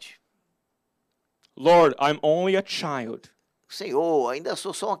de idade. Lord, I'm only a child. Senhor, ainda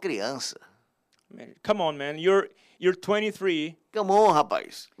sou só uma criança. Man, come on, man. You're 23. Come on,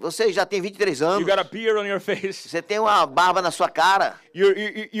 rapaz. Você já tem 23 You anos. got a beard on your face. Você tem uma barba na sua cara.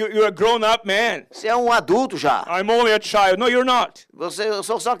 You're a grown-up man. Você é um adulto já. I'm only a child. No, you're not. Eu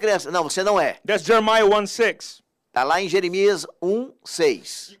sou só uma criança. Não, você não é. That's Jeremiah 1:6. Está lá em Jeremias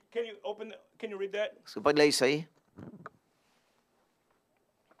 1:6. Can you read that? Você pode ler isso aí?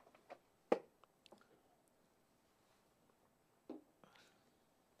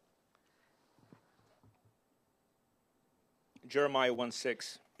 Jeremiah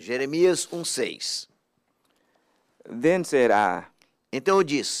 1:6. Jeremias 1:6. Then said I, Então eu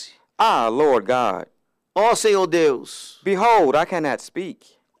disse, Ah, Lord God, ó Senhor Deus, behold, I cannot speak,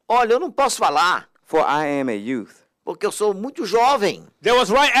 olha, eu não posso falar, for I am a youth. porque eu sou muito jovem. That was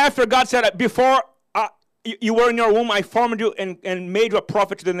right after God said, before you were in your womb, I formed you and made you a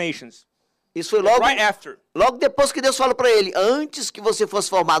prophet to the nations. Isso foi logo, Right after. logo depois que Deus falou para ele, antes que você fosse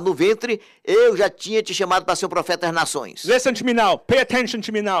formado no ventre, eu já tinha te chamado para ser um profeta das nações. Listen to me now. Pay attention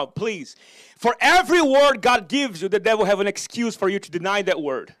to me now, please. For every word God gives you, the devil have an excuse for you to deny that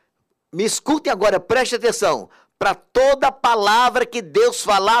word. Me escutem agora, preste atenção. Para toda palavra que Deus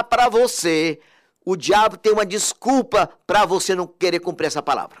falar para você, o diabo tem uma desculpa para você não querer cumprir essa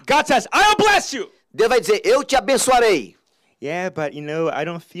palavra. God says, I'll bless you. Deus vai dizer, eu te abençoarei. Yeah, but I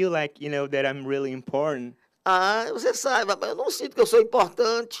don't feel like, that I'm really important. Ah, você sabe, mas eu não sinto que eu sou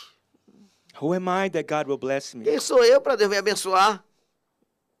importante. Who am I that God will bless me? Quem sou eu para Deus me abençoar?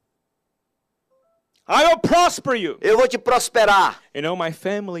 I will prosper you. Eu vou te prosperar. My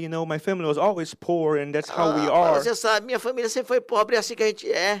family was always poor, and that's how we Mas are. você sabe, minha família sempre foi pobre, é assim que a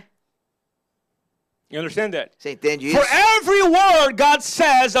gente é. You understand that? Você entende isso? For every word God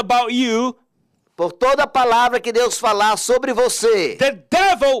says about you, Por toda palavra que Deus falar sobre você, the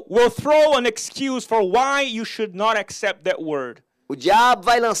devil will throw an excuse for why you should not accept that word. o diabo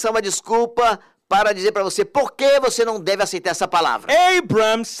vai lançar uma desculpa para dizer para você por que você não deve aceitar essa palavra.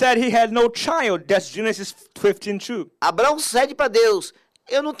 Abram said he had no child. That's Genesis 15:2. Abraão cede para Deus,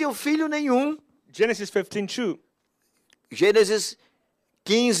 eu não tenho filho nenhum. Genesis 15:2. Gênesis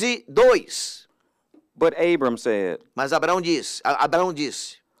 15, 2. But Abram said, Mas Abraão disse,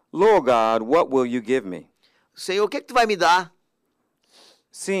 Lord God, what will you give me, Senhor, o que tu vai me dar?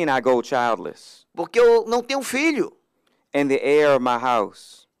 seeing I go childless, Porque eu não tenho filho. and the heir of my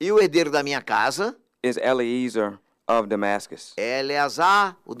house E o herdeiro da minha casa is Eliezer of Damascus? é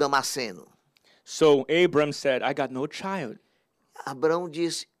Eleazar, o Damasceno. So Abram said, I got no child. Abraão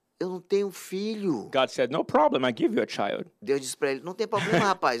disse, eu não tenho filho. God said, no problem, I give you a child. Deus disse para ele, não tem problema,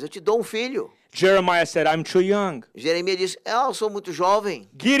 rapaz, eu te dou um filho. Jeremiah said, I'm too young. Jeremias disse, eu sou muito jovem.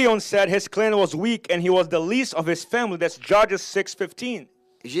 Gideon said his clan was weak and he was the least of his family. That's Judges 6:15.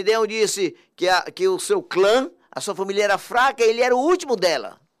 Gideão disse que o seu clã, a sua família era fraca e ele era o último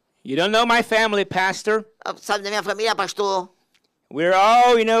dela. You don't know my family, pastor. Sabe da minha família, pastor? We're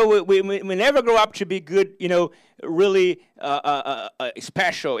all, we never grow up to be good, really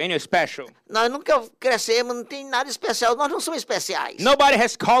special, special. Nós nunca crescemos, não tem nada especial, nós não somos especiais. Nobody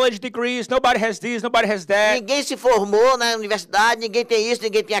has college degrees, nobody has this, nobody has that. Ninguém se formou na universidade, ninguém tem isso,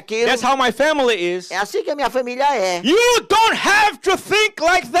 ninguém tem aquilo. That's how my family is. É assim que a minha família é. You don't have to think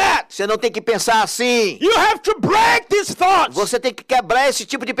like that. Você não tem que pensar assim. You have to break these thoughts. Você tem que quebrar esse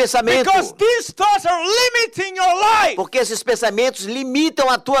tipo de pensamento. Because these thoughts are limiting your life. Porque esses pensamentos limitam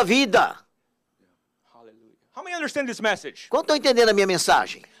a tua vida. How many understand this message? Quantos estão entendendo a minha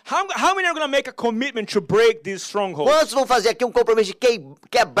mensagem? How many are going to make a commitment to break these strongholds? Quantos vão fazer aqui um compromisso de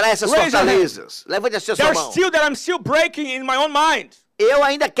quebrar essas Raise your fortalezas? Levante a sua There's mão. still that I'm still breaking in my own mind. Eu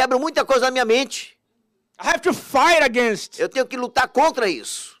ainda quebro muita coisa na minha mente. I have to fight against Eu tenho que lutar contra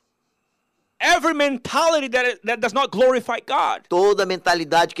isso. every mentality that does not glorify God. Toda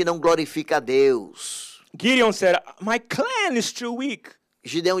mentalidade que não glorifica a Deus. Gideon said, my clan is too weak.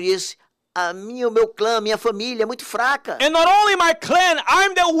 Gideão disse, o meu clã, minha família é muito fraca. And not only my clan,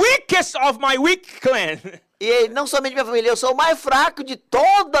 I'm the weakest of my weak clan. E não somente minha família, eu sou o mais fraco de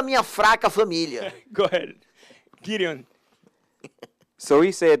toda a minha fraca família. Go ahead. Gideon. So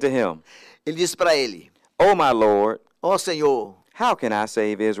he said to him, Ele disse para ele, O my Lord, ó Senhor, how can I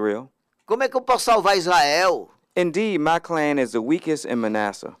save Israel? como é que eu posso salvar Israel? Indeed, my clan is the weakest in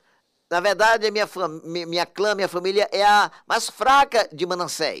Manasseh, Na verdade, minha clã, minha família é a mais fraca de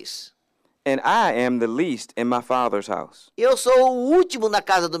Manassés. and I am the least in my father's house. Eu sou o último na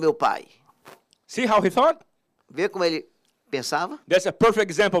casa do meu pai. See how he thought? Vê como ele pensava? That's a perfect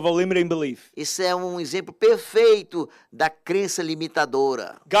example of a limiting belief. Isso é um exemplo perfeito da crença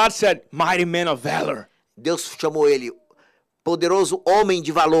limitadora. God said, mighty man of valor. Deus chamou ele poderoso homem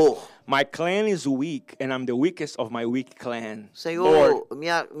de valor. My clan is weak, and I'm the weakest of my weak clan. Senhor,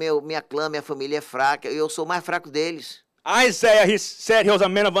 minha clã, minha família é fraca, eu sou o mais fraco deles. Isaiah, he said he was a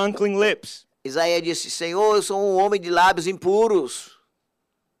man of unclean lips. Isaías disse, Senhor, eu sou um homem de lábios impuros.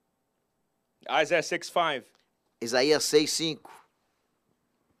 Isaiah 6:5. Isaías 6:5.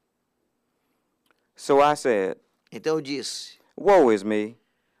 So I said, Então eu disse, Woe is me,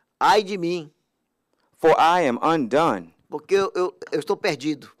 ai de mim, for I am undone, porque eu estou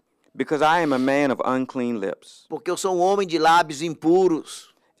perdido. because I am a man of unclean lips, Porque eu sou um homem de lábios impuros.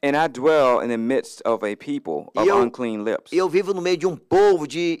 and I dwell in the midst of a people of Eu- unclean lips. E eu vivo no meio de um povo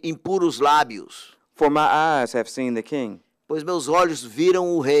de impuros lábios. For my eyes have seen the King, pois meus olhos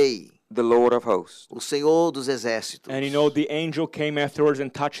viram o Rei, the Lord of hosts. o Senhor dos Exércitos. And you know, the angel came afterwards and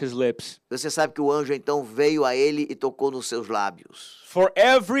touched his lips. Você sabe que o anjo então veio a ele e tocou nos seus lábios. For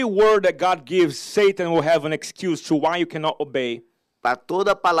every word that God gives, Satan will have an excuse to why you cannot obey. Para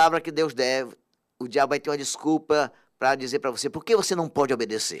toda palavra que Deus der, o diabo vai ter uma desculpa para dizer para você por que você não pode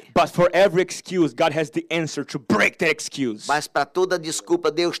obedecer. But for every excuse, God has the answer to break that excuse. Mas para toda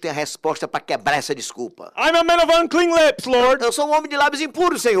desculpa, Deus tem a resposta para quebrar essa desculpa. I'm a man of unclean lips, Lord. Eu sou um homem de lábios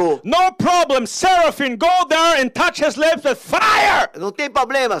impuros, Senhor. No problem, Seraphim, go there and touch his lips with fire. Não tem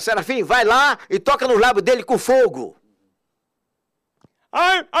problema, Serafim, vai lá e toca nos lábios dele com fogo.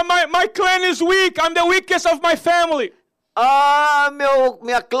 My clan is weak. I'm the weakest of my family.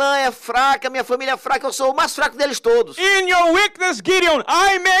 Minha clã é fraca, minha família é fraca, eu sou o mais fraco deles todos. In your weakness, Gideon,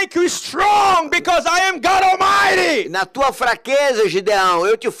 I make you strong because I am God Almighty. Na tua fraqueza, Gideão,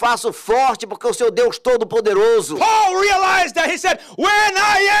 eu te faço forte porque eu sou o Deus Todo-Poderoso. Paul realized that. He said, when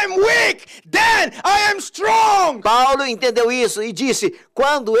I am weak, then I am strong. Paulo entendeu isso e disse,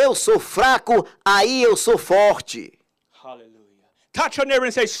 quando eu sou fraco, aí eu sou forte. Hallelujah. Touch your neighbor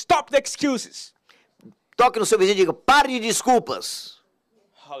and say, stop the excuses. Toque no seu vizinho e diga, pare de desculpas.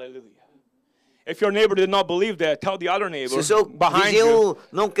 Hallelujah. If your neighbor did not believe that, tell the other neighbor Se o seu behind you. vizinho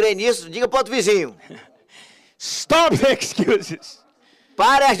não crê nisso, diga para outro vizinho. Stop the excuses.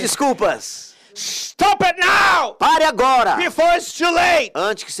 Pare as desculpas. Stop it now. Pare agora. Before it's too late.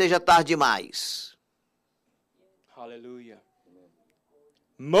 Antes que seja tarde demais. Hallelujah.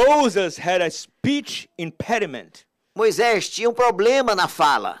 Moses had a speech impediment. Moisés tinha um problema na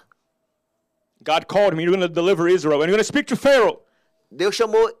fala. God called him. You're going to deliver Israel. And you're going to speak to Pharaoh. Deus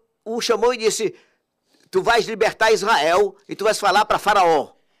o chamou e disse, tu vais libertar Israel e tu vais falar para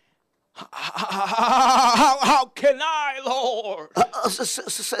Faraó. How can I, Lord?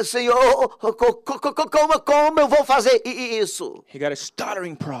 Senhor, como eu vou fazer isso? He got a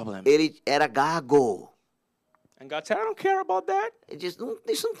stuttering problem. Ele era gago. And God said, I don't care about that. Ele disse,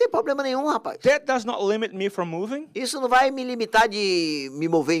 isso não tem problema nenhum, rapaz. That does not limit me from moving. Isso não vai me limitar de me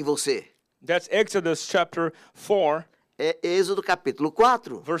mover em você. That's Exodus chapter 4, É Êxodo capítulo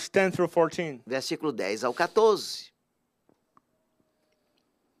 4, verse 10 through 14. versículo 10 ao 14.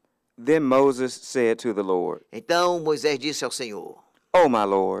 Then Moses said to the Lord, Então Moisés disse ao Senhor, O my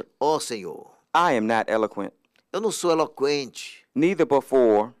Lord, ó Senhor, I am not eloquent, eu não sou eloquente, neither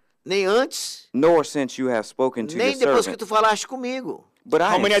before nem antes, nor since you have spoken to your nem depois que servant. tu falaste comigo. But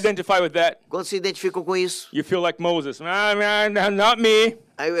I How many am, identify with that? Quando se identificam com isso? You feel like Moses. Not me.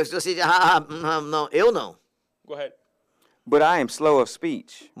 Aí você diz, não, eu não. Go ahead. but I am slow of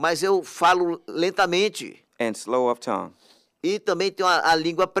speech Mas eu falo lentamente and slow of tongue. e também tenho a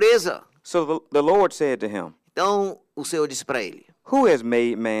língua presa. So the Lord said to him, Então o Senhor disse para ele, Who has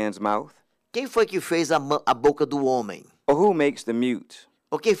made man's mouth? quem foi que fez a boca do homem? Or who makes the mute,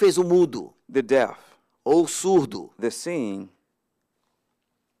 Ou quem fez o mudo? the deaf, Ou o surdo? the seeing,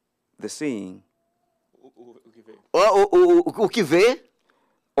 O que vê?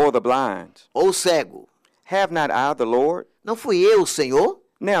 or the blind? Ou o cego? Have not I the Lord? Não fui eu, o Senhor?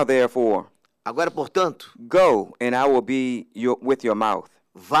 Now therefore, Agora, portanto, go, and I will be with your mouth,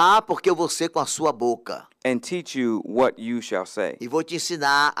 vá porque eu vou ser com a sua boca. and teach you what you shall say. E vou te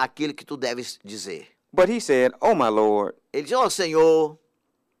ensinar aquilo que tu deves dizer. But he said, O my Lord, Ele disse, ó Senhor,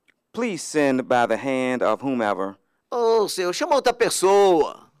 please send by the hand of whomever Senhor, chama outra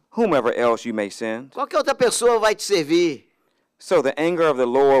pessoa. else you may send. Qualquer outra pessoa vai te servir. So the anger of the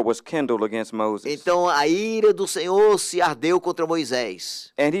Lord was kindled against Moses. Então a ira do Senhor se ardeu contra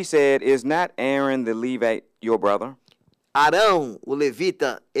Moisés. And he said, Is not Aaron the Levite your brother? Arão, o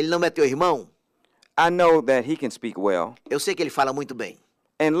levita, ele não é teu irmão? I know that he can speak well. Eu sei que ele fala muito bem.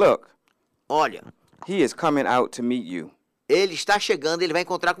 And look, Olha, he is coming out to meet you. ele está chegando, ele vai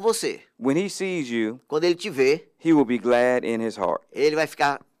encontrar com você. When he sees you, Quando ele te vê, he will be glad in his heart. ele vai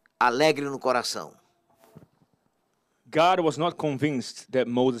ficar alegre no coração. God was not convinced that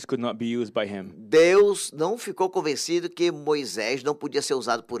Moses could not be used by him. Deus não ficou convencido que Moisés não podia ser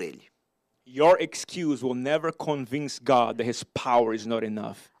usado por ele. Your excuse will never convince God that his power is not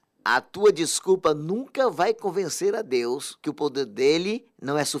enough. A tua desculpa nunca vai convencer a Deus que o poder dele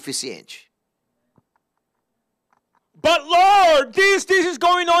não é suficiente. But Lord, this is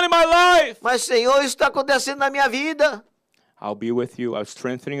going on in my life. Mas, Senhor, isso está acontecendo na minha vida. I'll be with you. I'll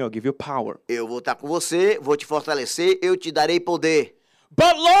strengthen you. I'll give you power. Eu vou estar com você, vou te fortalecer, eu te darei poder.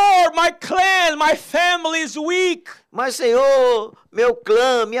 But Lord, my clan, my family is weak. Mas, Senhor, meu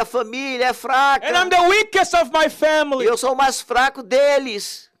clã, minha família é fraca. And I'm the weakest of my family. Eu sou o mais fraco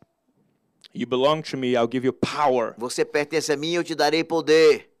deles. You belong to me. I'll give you power. Você pertence a mim, eu te darei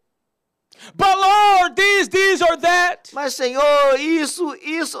poder. But Lord, this or that. Mas Senhor,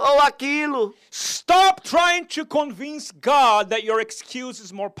 isso ou aquilo. Stop trying to convince God that your excuse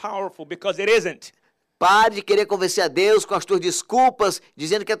is more powerful, because it isn't. Pare de querer convencer a Deus com as tuas desculpas,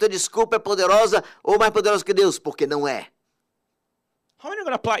 dizendo que a tua desculpa é poderosa ou mais poderosa que Deus, porque não é. How many are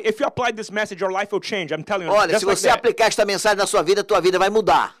going to apply? If you apply this message, your life will change. I'm telling you. Olha, just se like você that. aplicar esta mensagem na sua vida, tua vida vai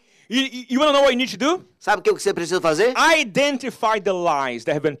mudar. You want to know what you need to do? Sabe o que você precisa fazer? Identify the lies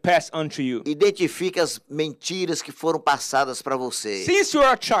that have been passed on to you. Identifique as mentiras que foram passadas para você. Since you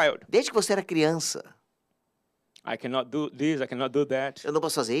are a child, Desde que você era criança. I cannot do this, I cannot do that. Eu não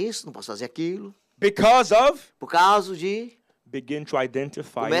posso fazer isso, não posso fazer aquilo. Because of, Por causa de... begin to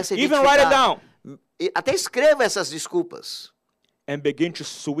identify. Comece a Even write it down. Até escreva essas desculpas. And begin to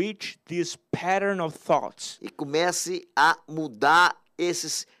switch this pattern of thoughts. E comece a mudar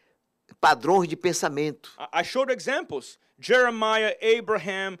esses padrões de pensamento. I showed examples. Jeremiah,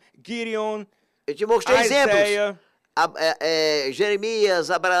 Abraham, Gideon, Eu te mostrei exemplos. Isaiah, Jeremias,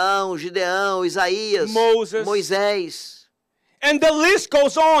 Abraão, Gideão, Isaías, Moses. Moisés. and the list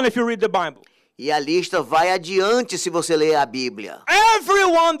goes on if you read the Bible. E a lista vai adiante se você ler a Bíblia.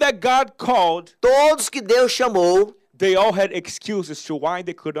 Everyone that God called, Todos que Deus chamou, they all had excuses to why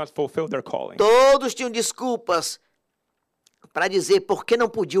they could not fulfill their calling. todos tinham desculpas para dizer por que não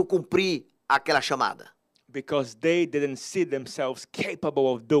podiam cumprir aquela chamada. Because they didn't see themselves capable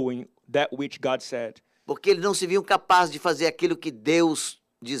of doing that which God said. Porque eles não se viam capazes de fazer aquilo que Deus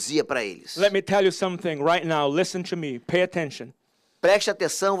dizia para eles. Let me tell you something right now. Listen to me. Pay attention. Preste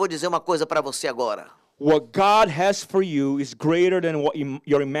atenção, vou dizer uma coisa para você agora. What God has for you is greater than what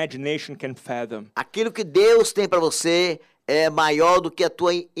your imagination can fathom. Aquilo que Deus tem para você é maior do que a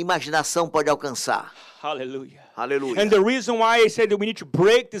tua imaginação pode alcançar. Hallelujah. Aleluia. And the reason why I said that we need to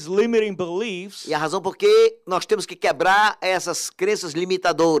break these limiting beliefs E a razão por que nós temos que quebrar essas crenças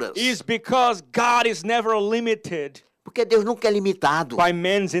limitadoras. is because God is never limited Porque Deus nunca é limitado by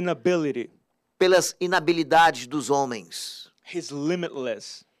man's inability. pelas inabilidades dos homens. He's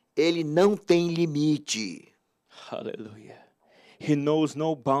limitless. Ele não tem limite. Hallelujah. He knows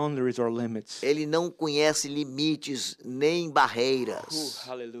no boundaries or limits. Ele não conhece limites nem barreiras.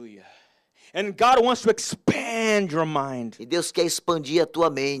 Hallelujah. And God wants to expand your mind. E Deus quer expandir a tua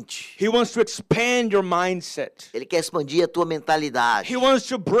mente. He wants to expand your mindset. Ele quer expandir a tua mentalidade. He wants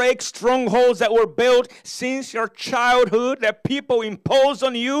to break strongholds that were built since your childhood that people imposed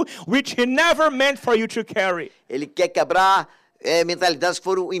on you, which He never meant for you to carry. Ele quer quebrar mentalidades que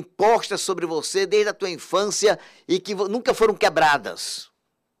foram impostas sobre você desde a tua infância e que nunca foram quebradas.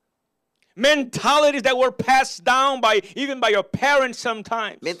 Mentalities that were passed down even by your parents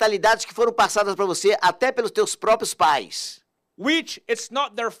sometimes, Mentalidades que foram passadas para você até pelos teus próprios pais. which it's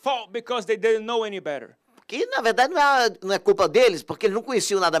not their fault because they didn't know any better. Que na verdade não é culpa deles, porque eles não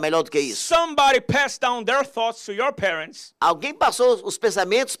conheciam nada melhor do que isso. Somebody passed down their thoughts to your parents, Alguém passou os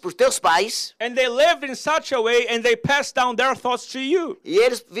pensamentos para os teus pais and they lived in such a way, and they passed down their thoughts to you. e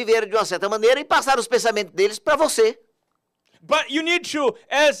eles viveram de uma certa maneira e passaram os pensamentos deles para você. But you need to,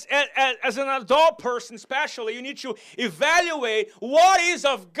 as an adult person especially, you need to evaluate what is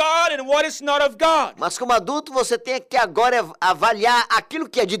of God and what is not of God. Mas como adulto você tem que agora avaliar aquilo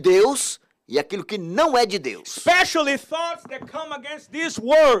que é de Deus e aquilo que não é de Deus. Especially thoughts that come against this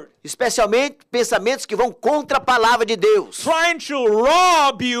word, Especialmente pensamentos que vão contra a palavra de Deus. trying to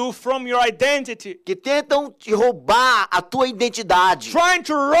rob you from your identity, Que tentam te roubar a tua identidade. trying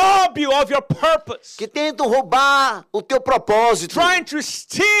to rob you of your purpose, Que tentam roubar o teu propósito. trying to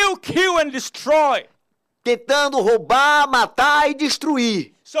steal, kill, and destroy. Tentando roubar, matar e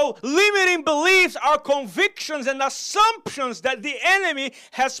destruir. So limiting beliefs are convictions and assumptions that the enemy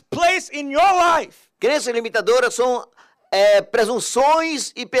has placed in your life. Crenças limitadoras são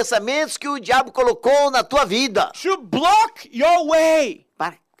presunções e pensamentos que o diabo colocou na tua vida. To block your way,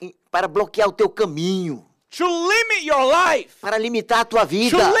 Para bloquear o teu caminho. to limit your life, Para limitar a tua to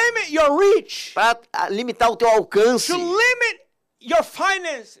vida. limit your reach, Para limitar o teu alcance. to limit your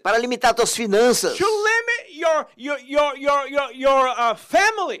finances, Para limitar tuas finanças. to limit your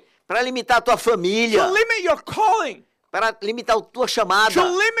family, Para limitar a tua to família. limit your calling, Para limitar a tua chamada. to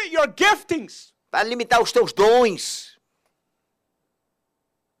limit your giftings. Para limitar os teus dons.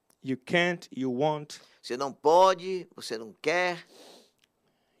 You can't, you won't, Você não pode, você não quer,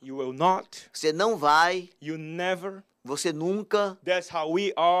 you will not, você não vai, you never. você nunca. That's how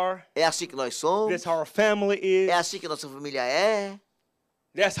we are. É assim que nós somos. That's how our family is. É assim que nossa família é.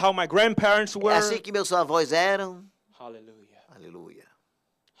 That's how my grandparents É were. assim que meus avós eram. Hallelujah. Aleluia.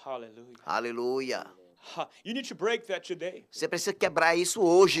 Hallelujah. Aleluia. You need to break that today. Você precisa quebrar isso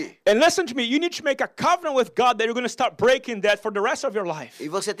hoje. And listen to me, you need to make a covenant with God that you're going to start breaking that for the rest of your life. E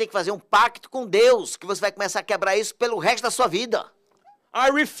você tem que fazer um pacto com Deus, que você vai começar a quebrar isso pelo resto da sua vida. I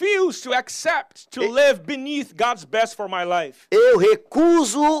refuse to accept to live beneath God's best for my life. Eu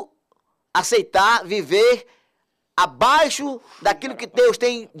recuso aceitar viver abaixo daquilo que Deus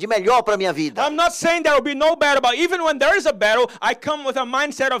tem de melhor para minha vida. I'm not saying there will be no battle, but even when there is a battle, I come with a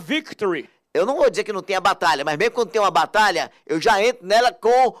mindset of victory. Eu não vou dizer que não tenha batalha, mas mesmo quando tem uma batalha, eu já entro nela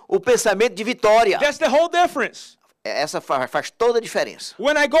com o pensamento de vitória. That's the whole difference. Essa faz toda a diferença.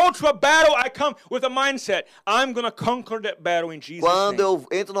 When I go to a battle, I come with a mindset. I'm going to conquer that battle in Jesus' Quando name.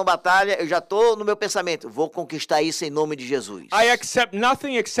 eu entro numa batalha, eu já estou no meu pensamento, vou conquistar isso em nome de Jesus. I accept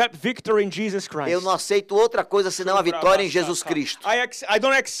nothing except victory in Jesus Christ. Eu não aceito outra coisa senão a vitória em Jesus Cristo. I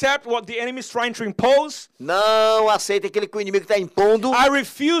don't accept what the enemy is trying to impose. Não aceito aquilo que o inimigo está impondo. I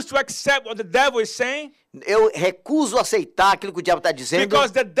refuse to accept what the devil is saying. Eu recuso aceitar aquilo que o diabo está dizendo.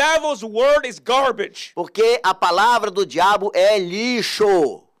 Because the devil's word is garbage. Porque a palavra do diabo é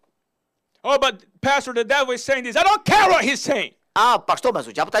lixo. Oh, but Pastor, the devil is saying this. I don't care what he's saying. Ah, pastor, mas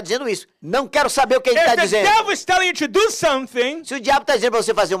o diabo está dizendo isso. Não quero saber o que ele If está the dizendo. devil is telling you to do something, Se o diabo está dizendo para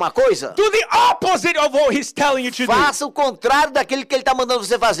você fazer uma coisa, do the opposite of what he's telling you to do. faça o contrário daquilo que ele está mandando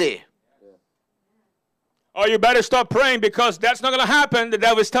você fazer. Oh, you better stop praying because that's not going to happen. The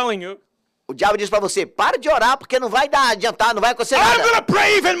devil is telling you. O diabo diz para você, para de orar porque não vai adiantar, não vai acontecer I'm going nada. to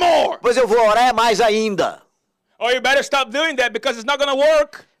pray even more. Pois eu vou orar mais ainda. Oh, you better stop doing that because it's not going to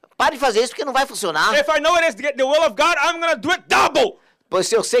work. Pare de fazer isso porque não vai funcionar. If I know it is the will of God, I'm going to do it double. Pois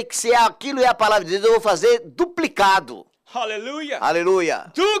se eu sei que se é aquilo é a palavra de Deus, eu vou fazer duplicado. Hallelujah. Aleluia.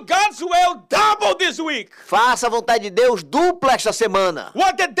 Do God's will double this week. Faça a vontade de Deus dupla esta semana.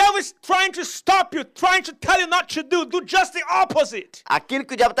 What the devil is trying to stop you, trying to tell you not to do just the opposite. Aquilo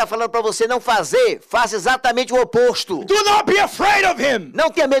que o diabo está falando para você não fazer, faça exatamente o oposto. Do not be afraid of him. Não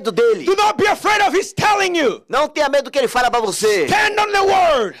tenha medo dele. Do not be afraid of his telling you. Não tenha medo do que ele fala para você. Stand on the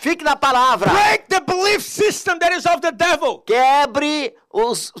word. Fique na palavra. Break the belief system that is of the devil. Quebre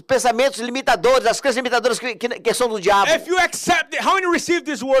os pensamentos limitadores, as crenças limitadoras que são do diabo. If you accept it, how many received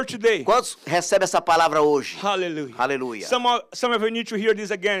this word today? Quantos recebem essa palavra hoje? Hallelujah. Aleluia. Some of you need to hear this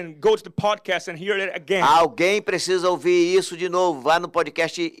again. Go to the podcast and hear it again. Alguém precisa ouvir isso de novo. Vá no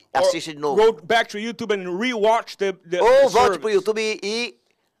podcast e assista de novo. Go back to YouTube and rewatch the Ou volte service. para o YouTube e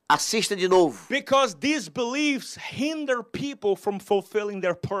assista de novo. Because these beliefs hinder people from fulfilling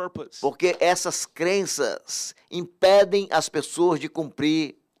their purpose. Porque essas crenças impedem as pessoas de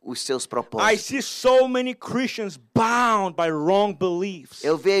cumprir os seus I propósitos. see so many Christians bound by wrong beliefs.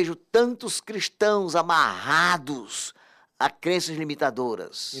 Eu vejo tantos cristãos amarrados a crenças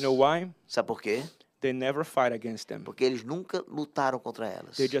limitadoras. You know why? Sabe por quê? They never fight against them. Porque eles nunca lutaram contra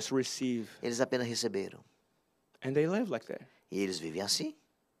elas. They just receive. Eles apenas receberam. And they live like that. E eles vivem assim.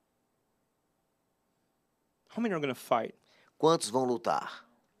 How many are going to fight? Quantos vão lutar?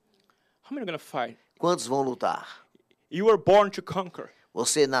 How many are going to fight? Quantos vão lutar? You were born to conquer.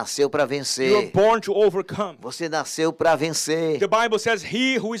 Você nasceu para You were vencer. born to overcome. Você nasceu para vencer. The Bible says,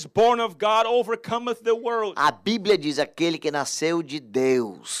 he who is born of God overcometh the world. A Bíblia diz: aquele que nasceu de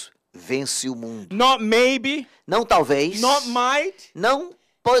Deus vence o mundo. Not maybe, Não talvez. not might. Não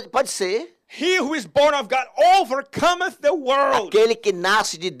pode ser. He who is born of God overcometh the world. Aquele que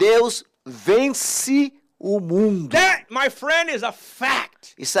nasce de Deus vence o mundo. That, my friend, is a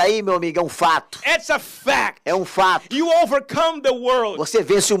fact. Isso aí, meu amigo, é um fato. It's a fact. É um fato. You overcome the world. Você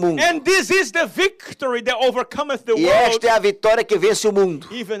vence o mundo. And this is the victory that overcometh the E world, esta é a vitória que vence o mundo.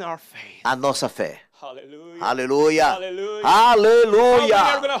 even our faith. A nossa fé. Hallelujah. Aleluia. Hallelujah. How many are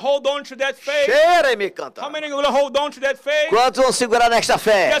Aleluia. going to hold on to that faith? Cheira e me canta. How many are going to hold on to that faith? Quantos vão segurar nesta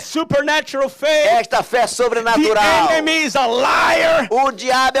fé? That supernatural faith. Esta fé The sobrenatural. enemy is a liar. O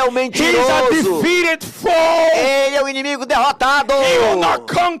diabo é o He's a mentiroso. defeated foe. Ele é o inimigo derrotado. He will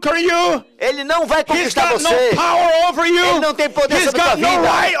not conquer you. Ele não vai He's conquistar got no você. power over you. Ele não tem poder He's sobre a tua got no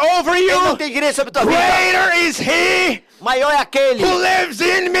vida. right over Ele não you. tem direito sobre a tua vida. Greater is he Maior é aquele who lives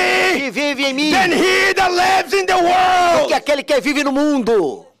in me que vive em mim than he that lives in the do que world. aquele que vive no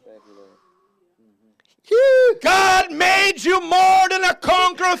mundo. God made you more than a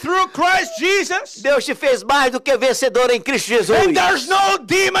conqueror through Christ Jesus. Deus te fez mais do que vencedor em Cristo Jesus. And there's no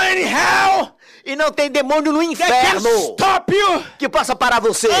demon in hell E não tem demônio no that can inferno stop you que possa parar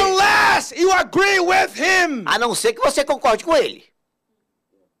você. unless you agree with him. A não ser que você concorde com ele.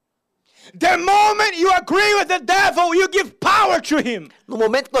 The moment you agree with the devil, you give power to him. No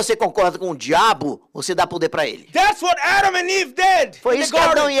momento que você concorda com o diabo, você dá poder para ele. That's what Adam and Eve did Foi in the isso que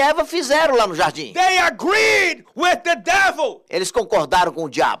Adão garden. e Eva fizeram lá no jardim. They agreed with the devil. Eles concordaram com o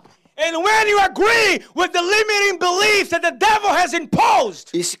diabo. And when you agree with the limiting beliefs that the devil has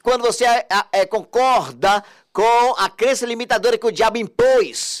imposed, E quando você concorda com a crença limitadora que o diabo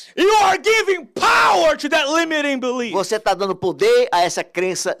impôs, you are giving power to that limiting belief. você está dando poder a essa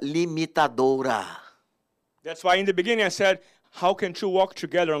crença limitadora. That's why in the beginning I said, how can two walk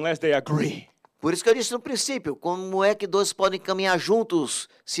together unless they agree? Por isso que eu disse no princípio, como é que dois podem caminhar juntos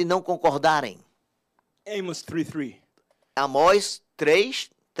se não concordarem? Amos 3:3. Amós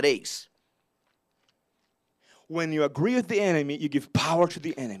 3:3. When you agree with the enemy, you give power to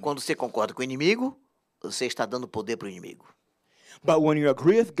the enemy. Quando você concorda com o inimigo, você está dando poder para o inimigo. But when you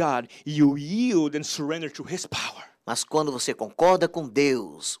agree with God, you yield and surrender to his power. Mas quando você concorda com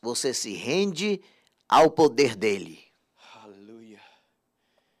Deus, você se rende ao poder dele. Hallelujah.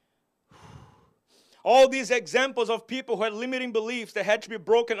 All these examples of people who had limiting beliefs that had to be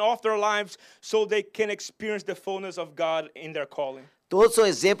broken off their lives so they can experience the fullness of God in their calling. Todos são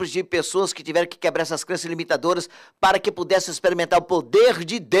exemplos de pessoas que tiveram que quebrar essas crenças limitadoras para que pudessem experimentar o poder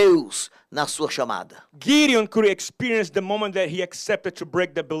de Deus na sua chamada. Gideon could experience the moment that he accepted to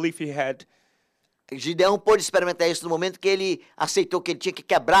break the belief he had. Gideão pôde experimentar isso no momento que ele aceitou que ele tinha que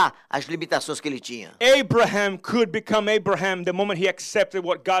quebrar as limitações que ele tinha. Abraham could become Abraham the moment he accepted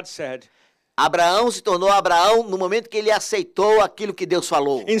what God said. Abraão se tornou Abraão no momento que ele aceitou aquilo que Deus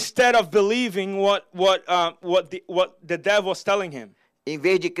falou. Instead of believing what the devil was telling him. Em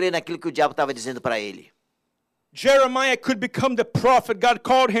vez de crer naquilo que o diabo estava dizendo para ele. Jeremiah could become the prophet God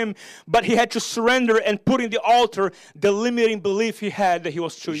called him, but he had to surrender and put in the altar the limiting belief he had that he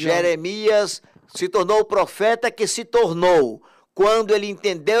was too young. Jeremias se tornou o profeta que se tornou quando ele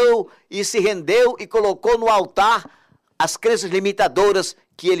entendeu e se rendeu e colocou no altar as crenças limitadoras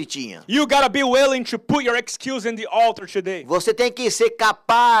que ele tinha. You gotta be willing to put your excuse in the altar today. Você tem que ser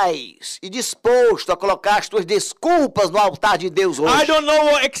capaz e disposto a colocar as suas desculpas no altar de Deus hoje. I don't know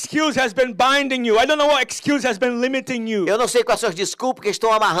what excuse has been binding you. I don't know what excuse has been limiting you. Eu não sei quais são as desculpas que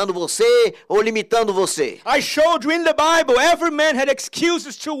estão amarrando você ou limitando você. I showed you in the Bible, every man had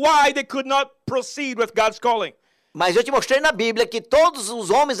excuses to why they could not proceed with God's calling. Mas eu te mostrei na Bíblia que todos os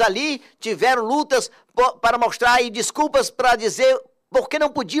homens ali tiveram lutas para mostrar e desculpas para dizer por que não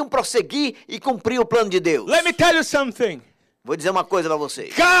podiam prosseguir e cumprir o plano de Deus. Let me tell you something. Vou dizer uma coisa para você.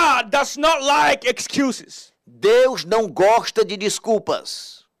 God does not like excuses. Deus não gosta de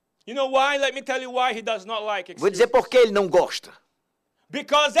desculpas. You know why? Let me tell you why he does not like excuses. Vou dizer por que ele não gosta.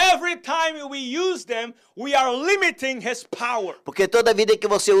 Because every time we use them, we are limiting his power. Porque toda vida que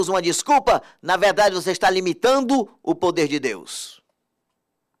você usa uma desculpa, na verdade você está limitando o poder de Deus.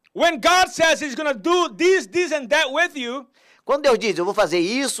 When God says he's going to do this and that with you, quando Deus diz, eu vou fazer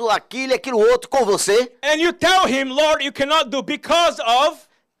isso, aquilo e aquilo outro com você, and you tell him, Lord, you cannot do because of,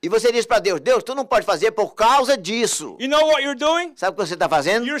 e você diz para Deus, Deus, tu não pode fazer por causa disso. You know what you're doing? Sabe o que você está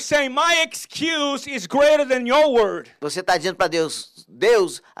fazendo? You're saying, my excuse is greater than your word. Você está dizendo para Deus,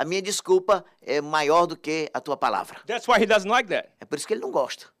 Deus, a minha desculpa é maior do que a tua palavra. That's why he doesn't like that. É por isso que ele não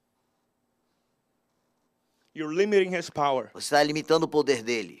gosta. You're limiting his power. Você está limitando o poder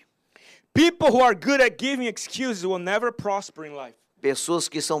dele. People who are good at giving excuses will never prosper in life. Pessoas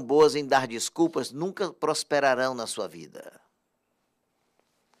que são boas em dar desculpas nunca prosperarão na sua vida.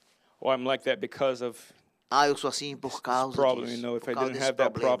 Oh, I'm like that because of eu sou assim por causa problem, disso. you know, if Por I causa didn't desse have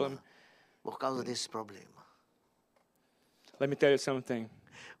that problema. problem. Por causa desse problema. Let me tell you something.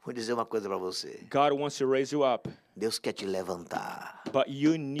 Vou dizer uma coisa para você. God wants to raise you up. Deus quer te levantar. But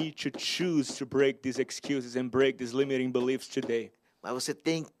you need to choose to break these excuses and break these limiting beliefs today. Mas você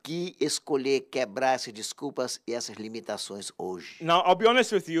tem que escolher quebrar essas desculpas e essas limitações hoje. Now, I'll be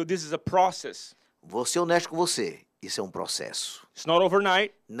honest with you, this is a process. Vou ser honesto com você. Isso é um processo. It's not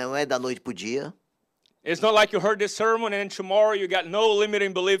overnight. Não é da noite pro dia. It's not like you heard this sermon and then tomorrow you got no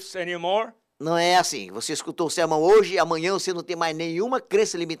limiting beliefs anymore. Não é assim. Você escutou o sermão hoje e amanhã você não tem mais nenhuma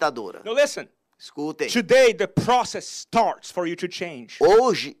crença limitadora. No, listen. Escutem. Today the process starts for you to change.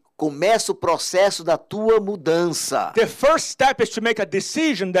 Hoje começa o processo da tua mudança. The first step is to make a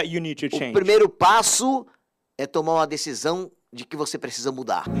decision that you need to change. O primeiro passo é tomar uma decisão de que você precisa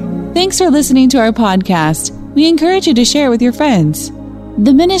mudar. Thanks for listening to our podcast. We encourage you to share with your friends.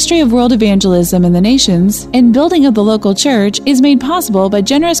 The ministry of world evangelism in the nations and building of the local church is made possible by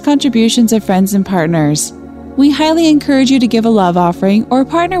generous contributions of friends and partners. We highly encourage you to give a love offering or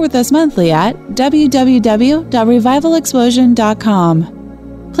partner with us monthly at www.revivalexplosion.com.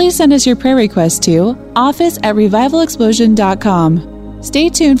 Please send us your prayer requests to office@revivalexplosion.com. Stay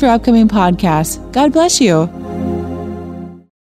tuned for upcoming podcasts. God bless you.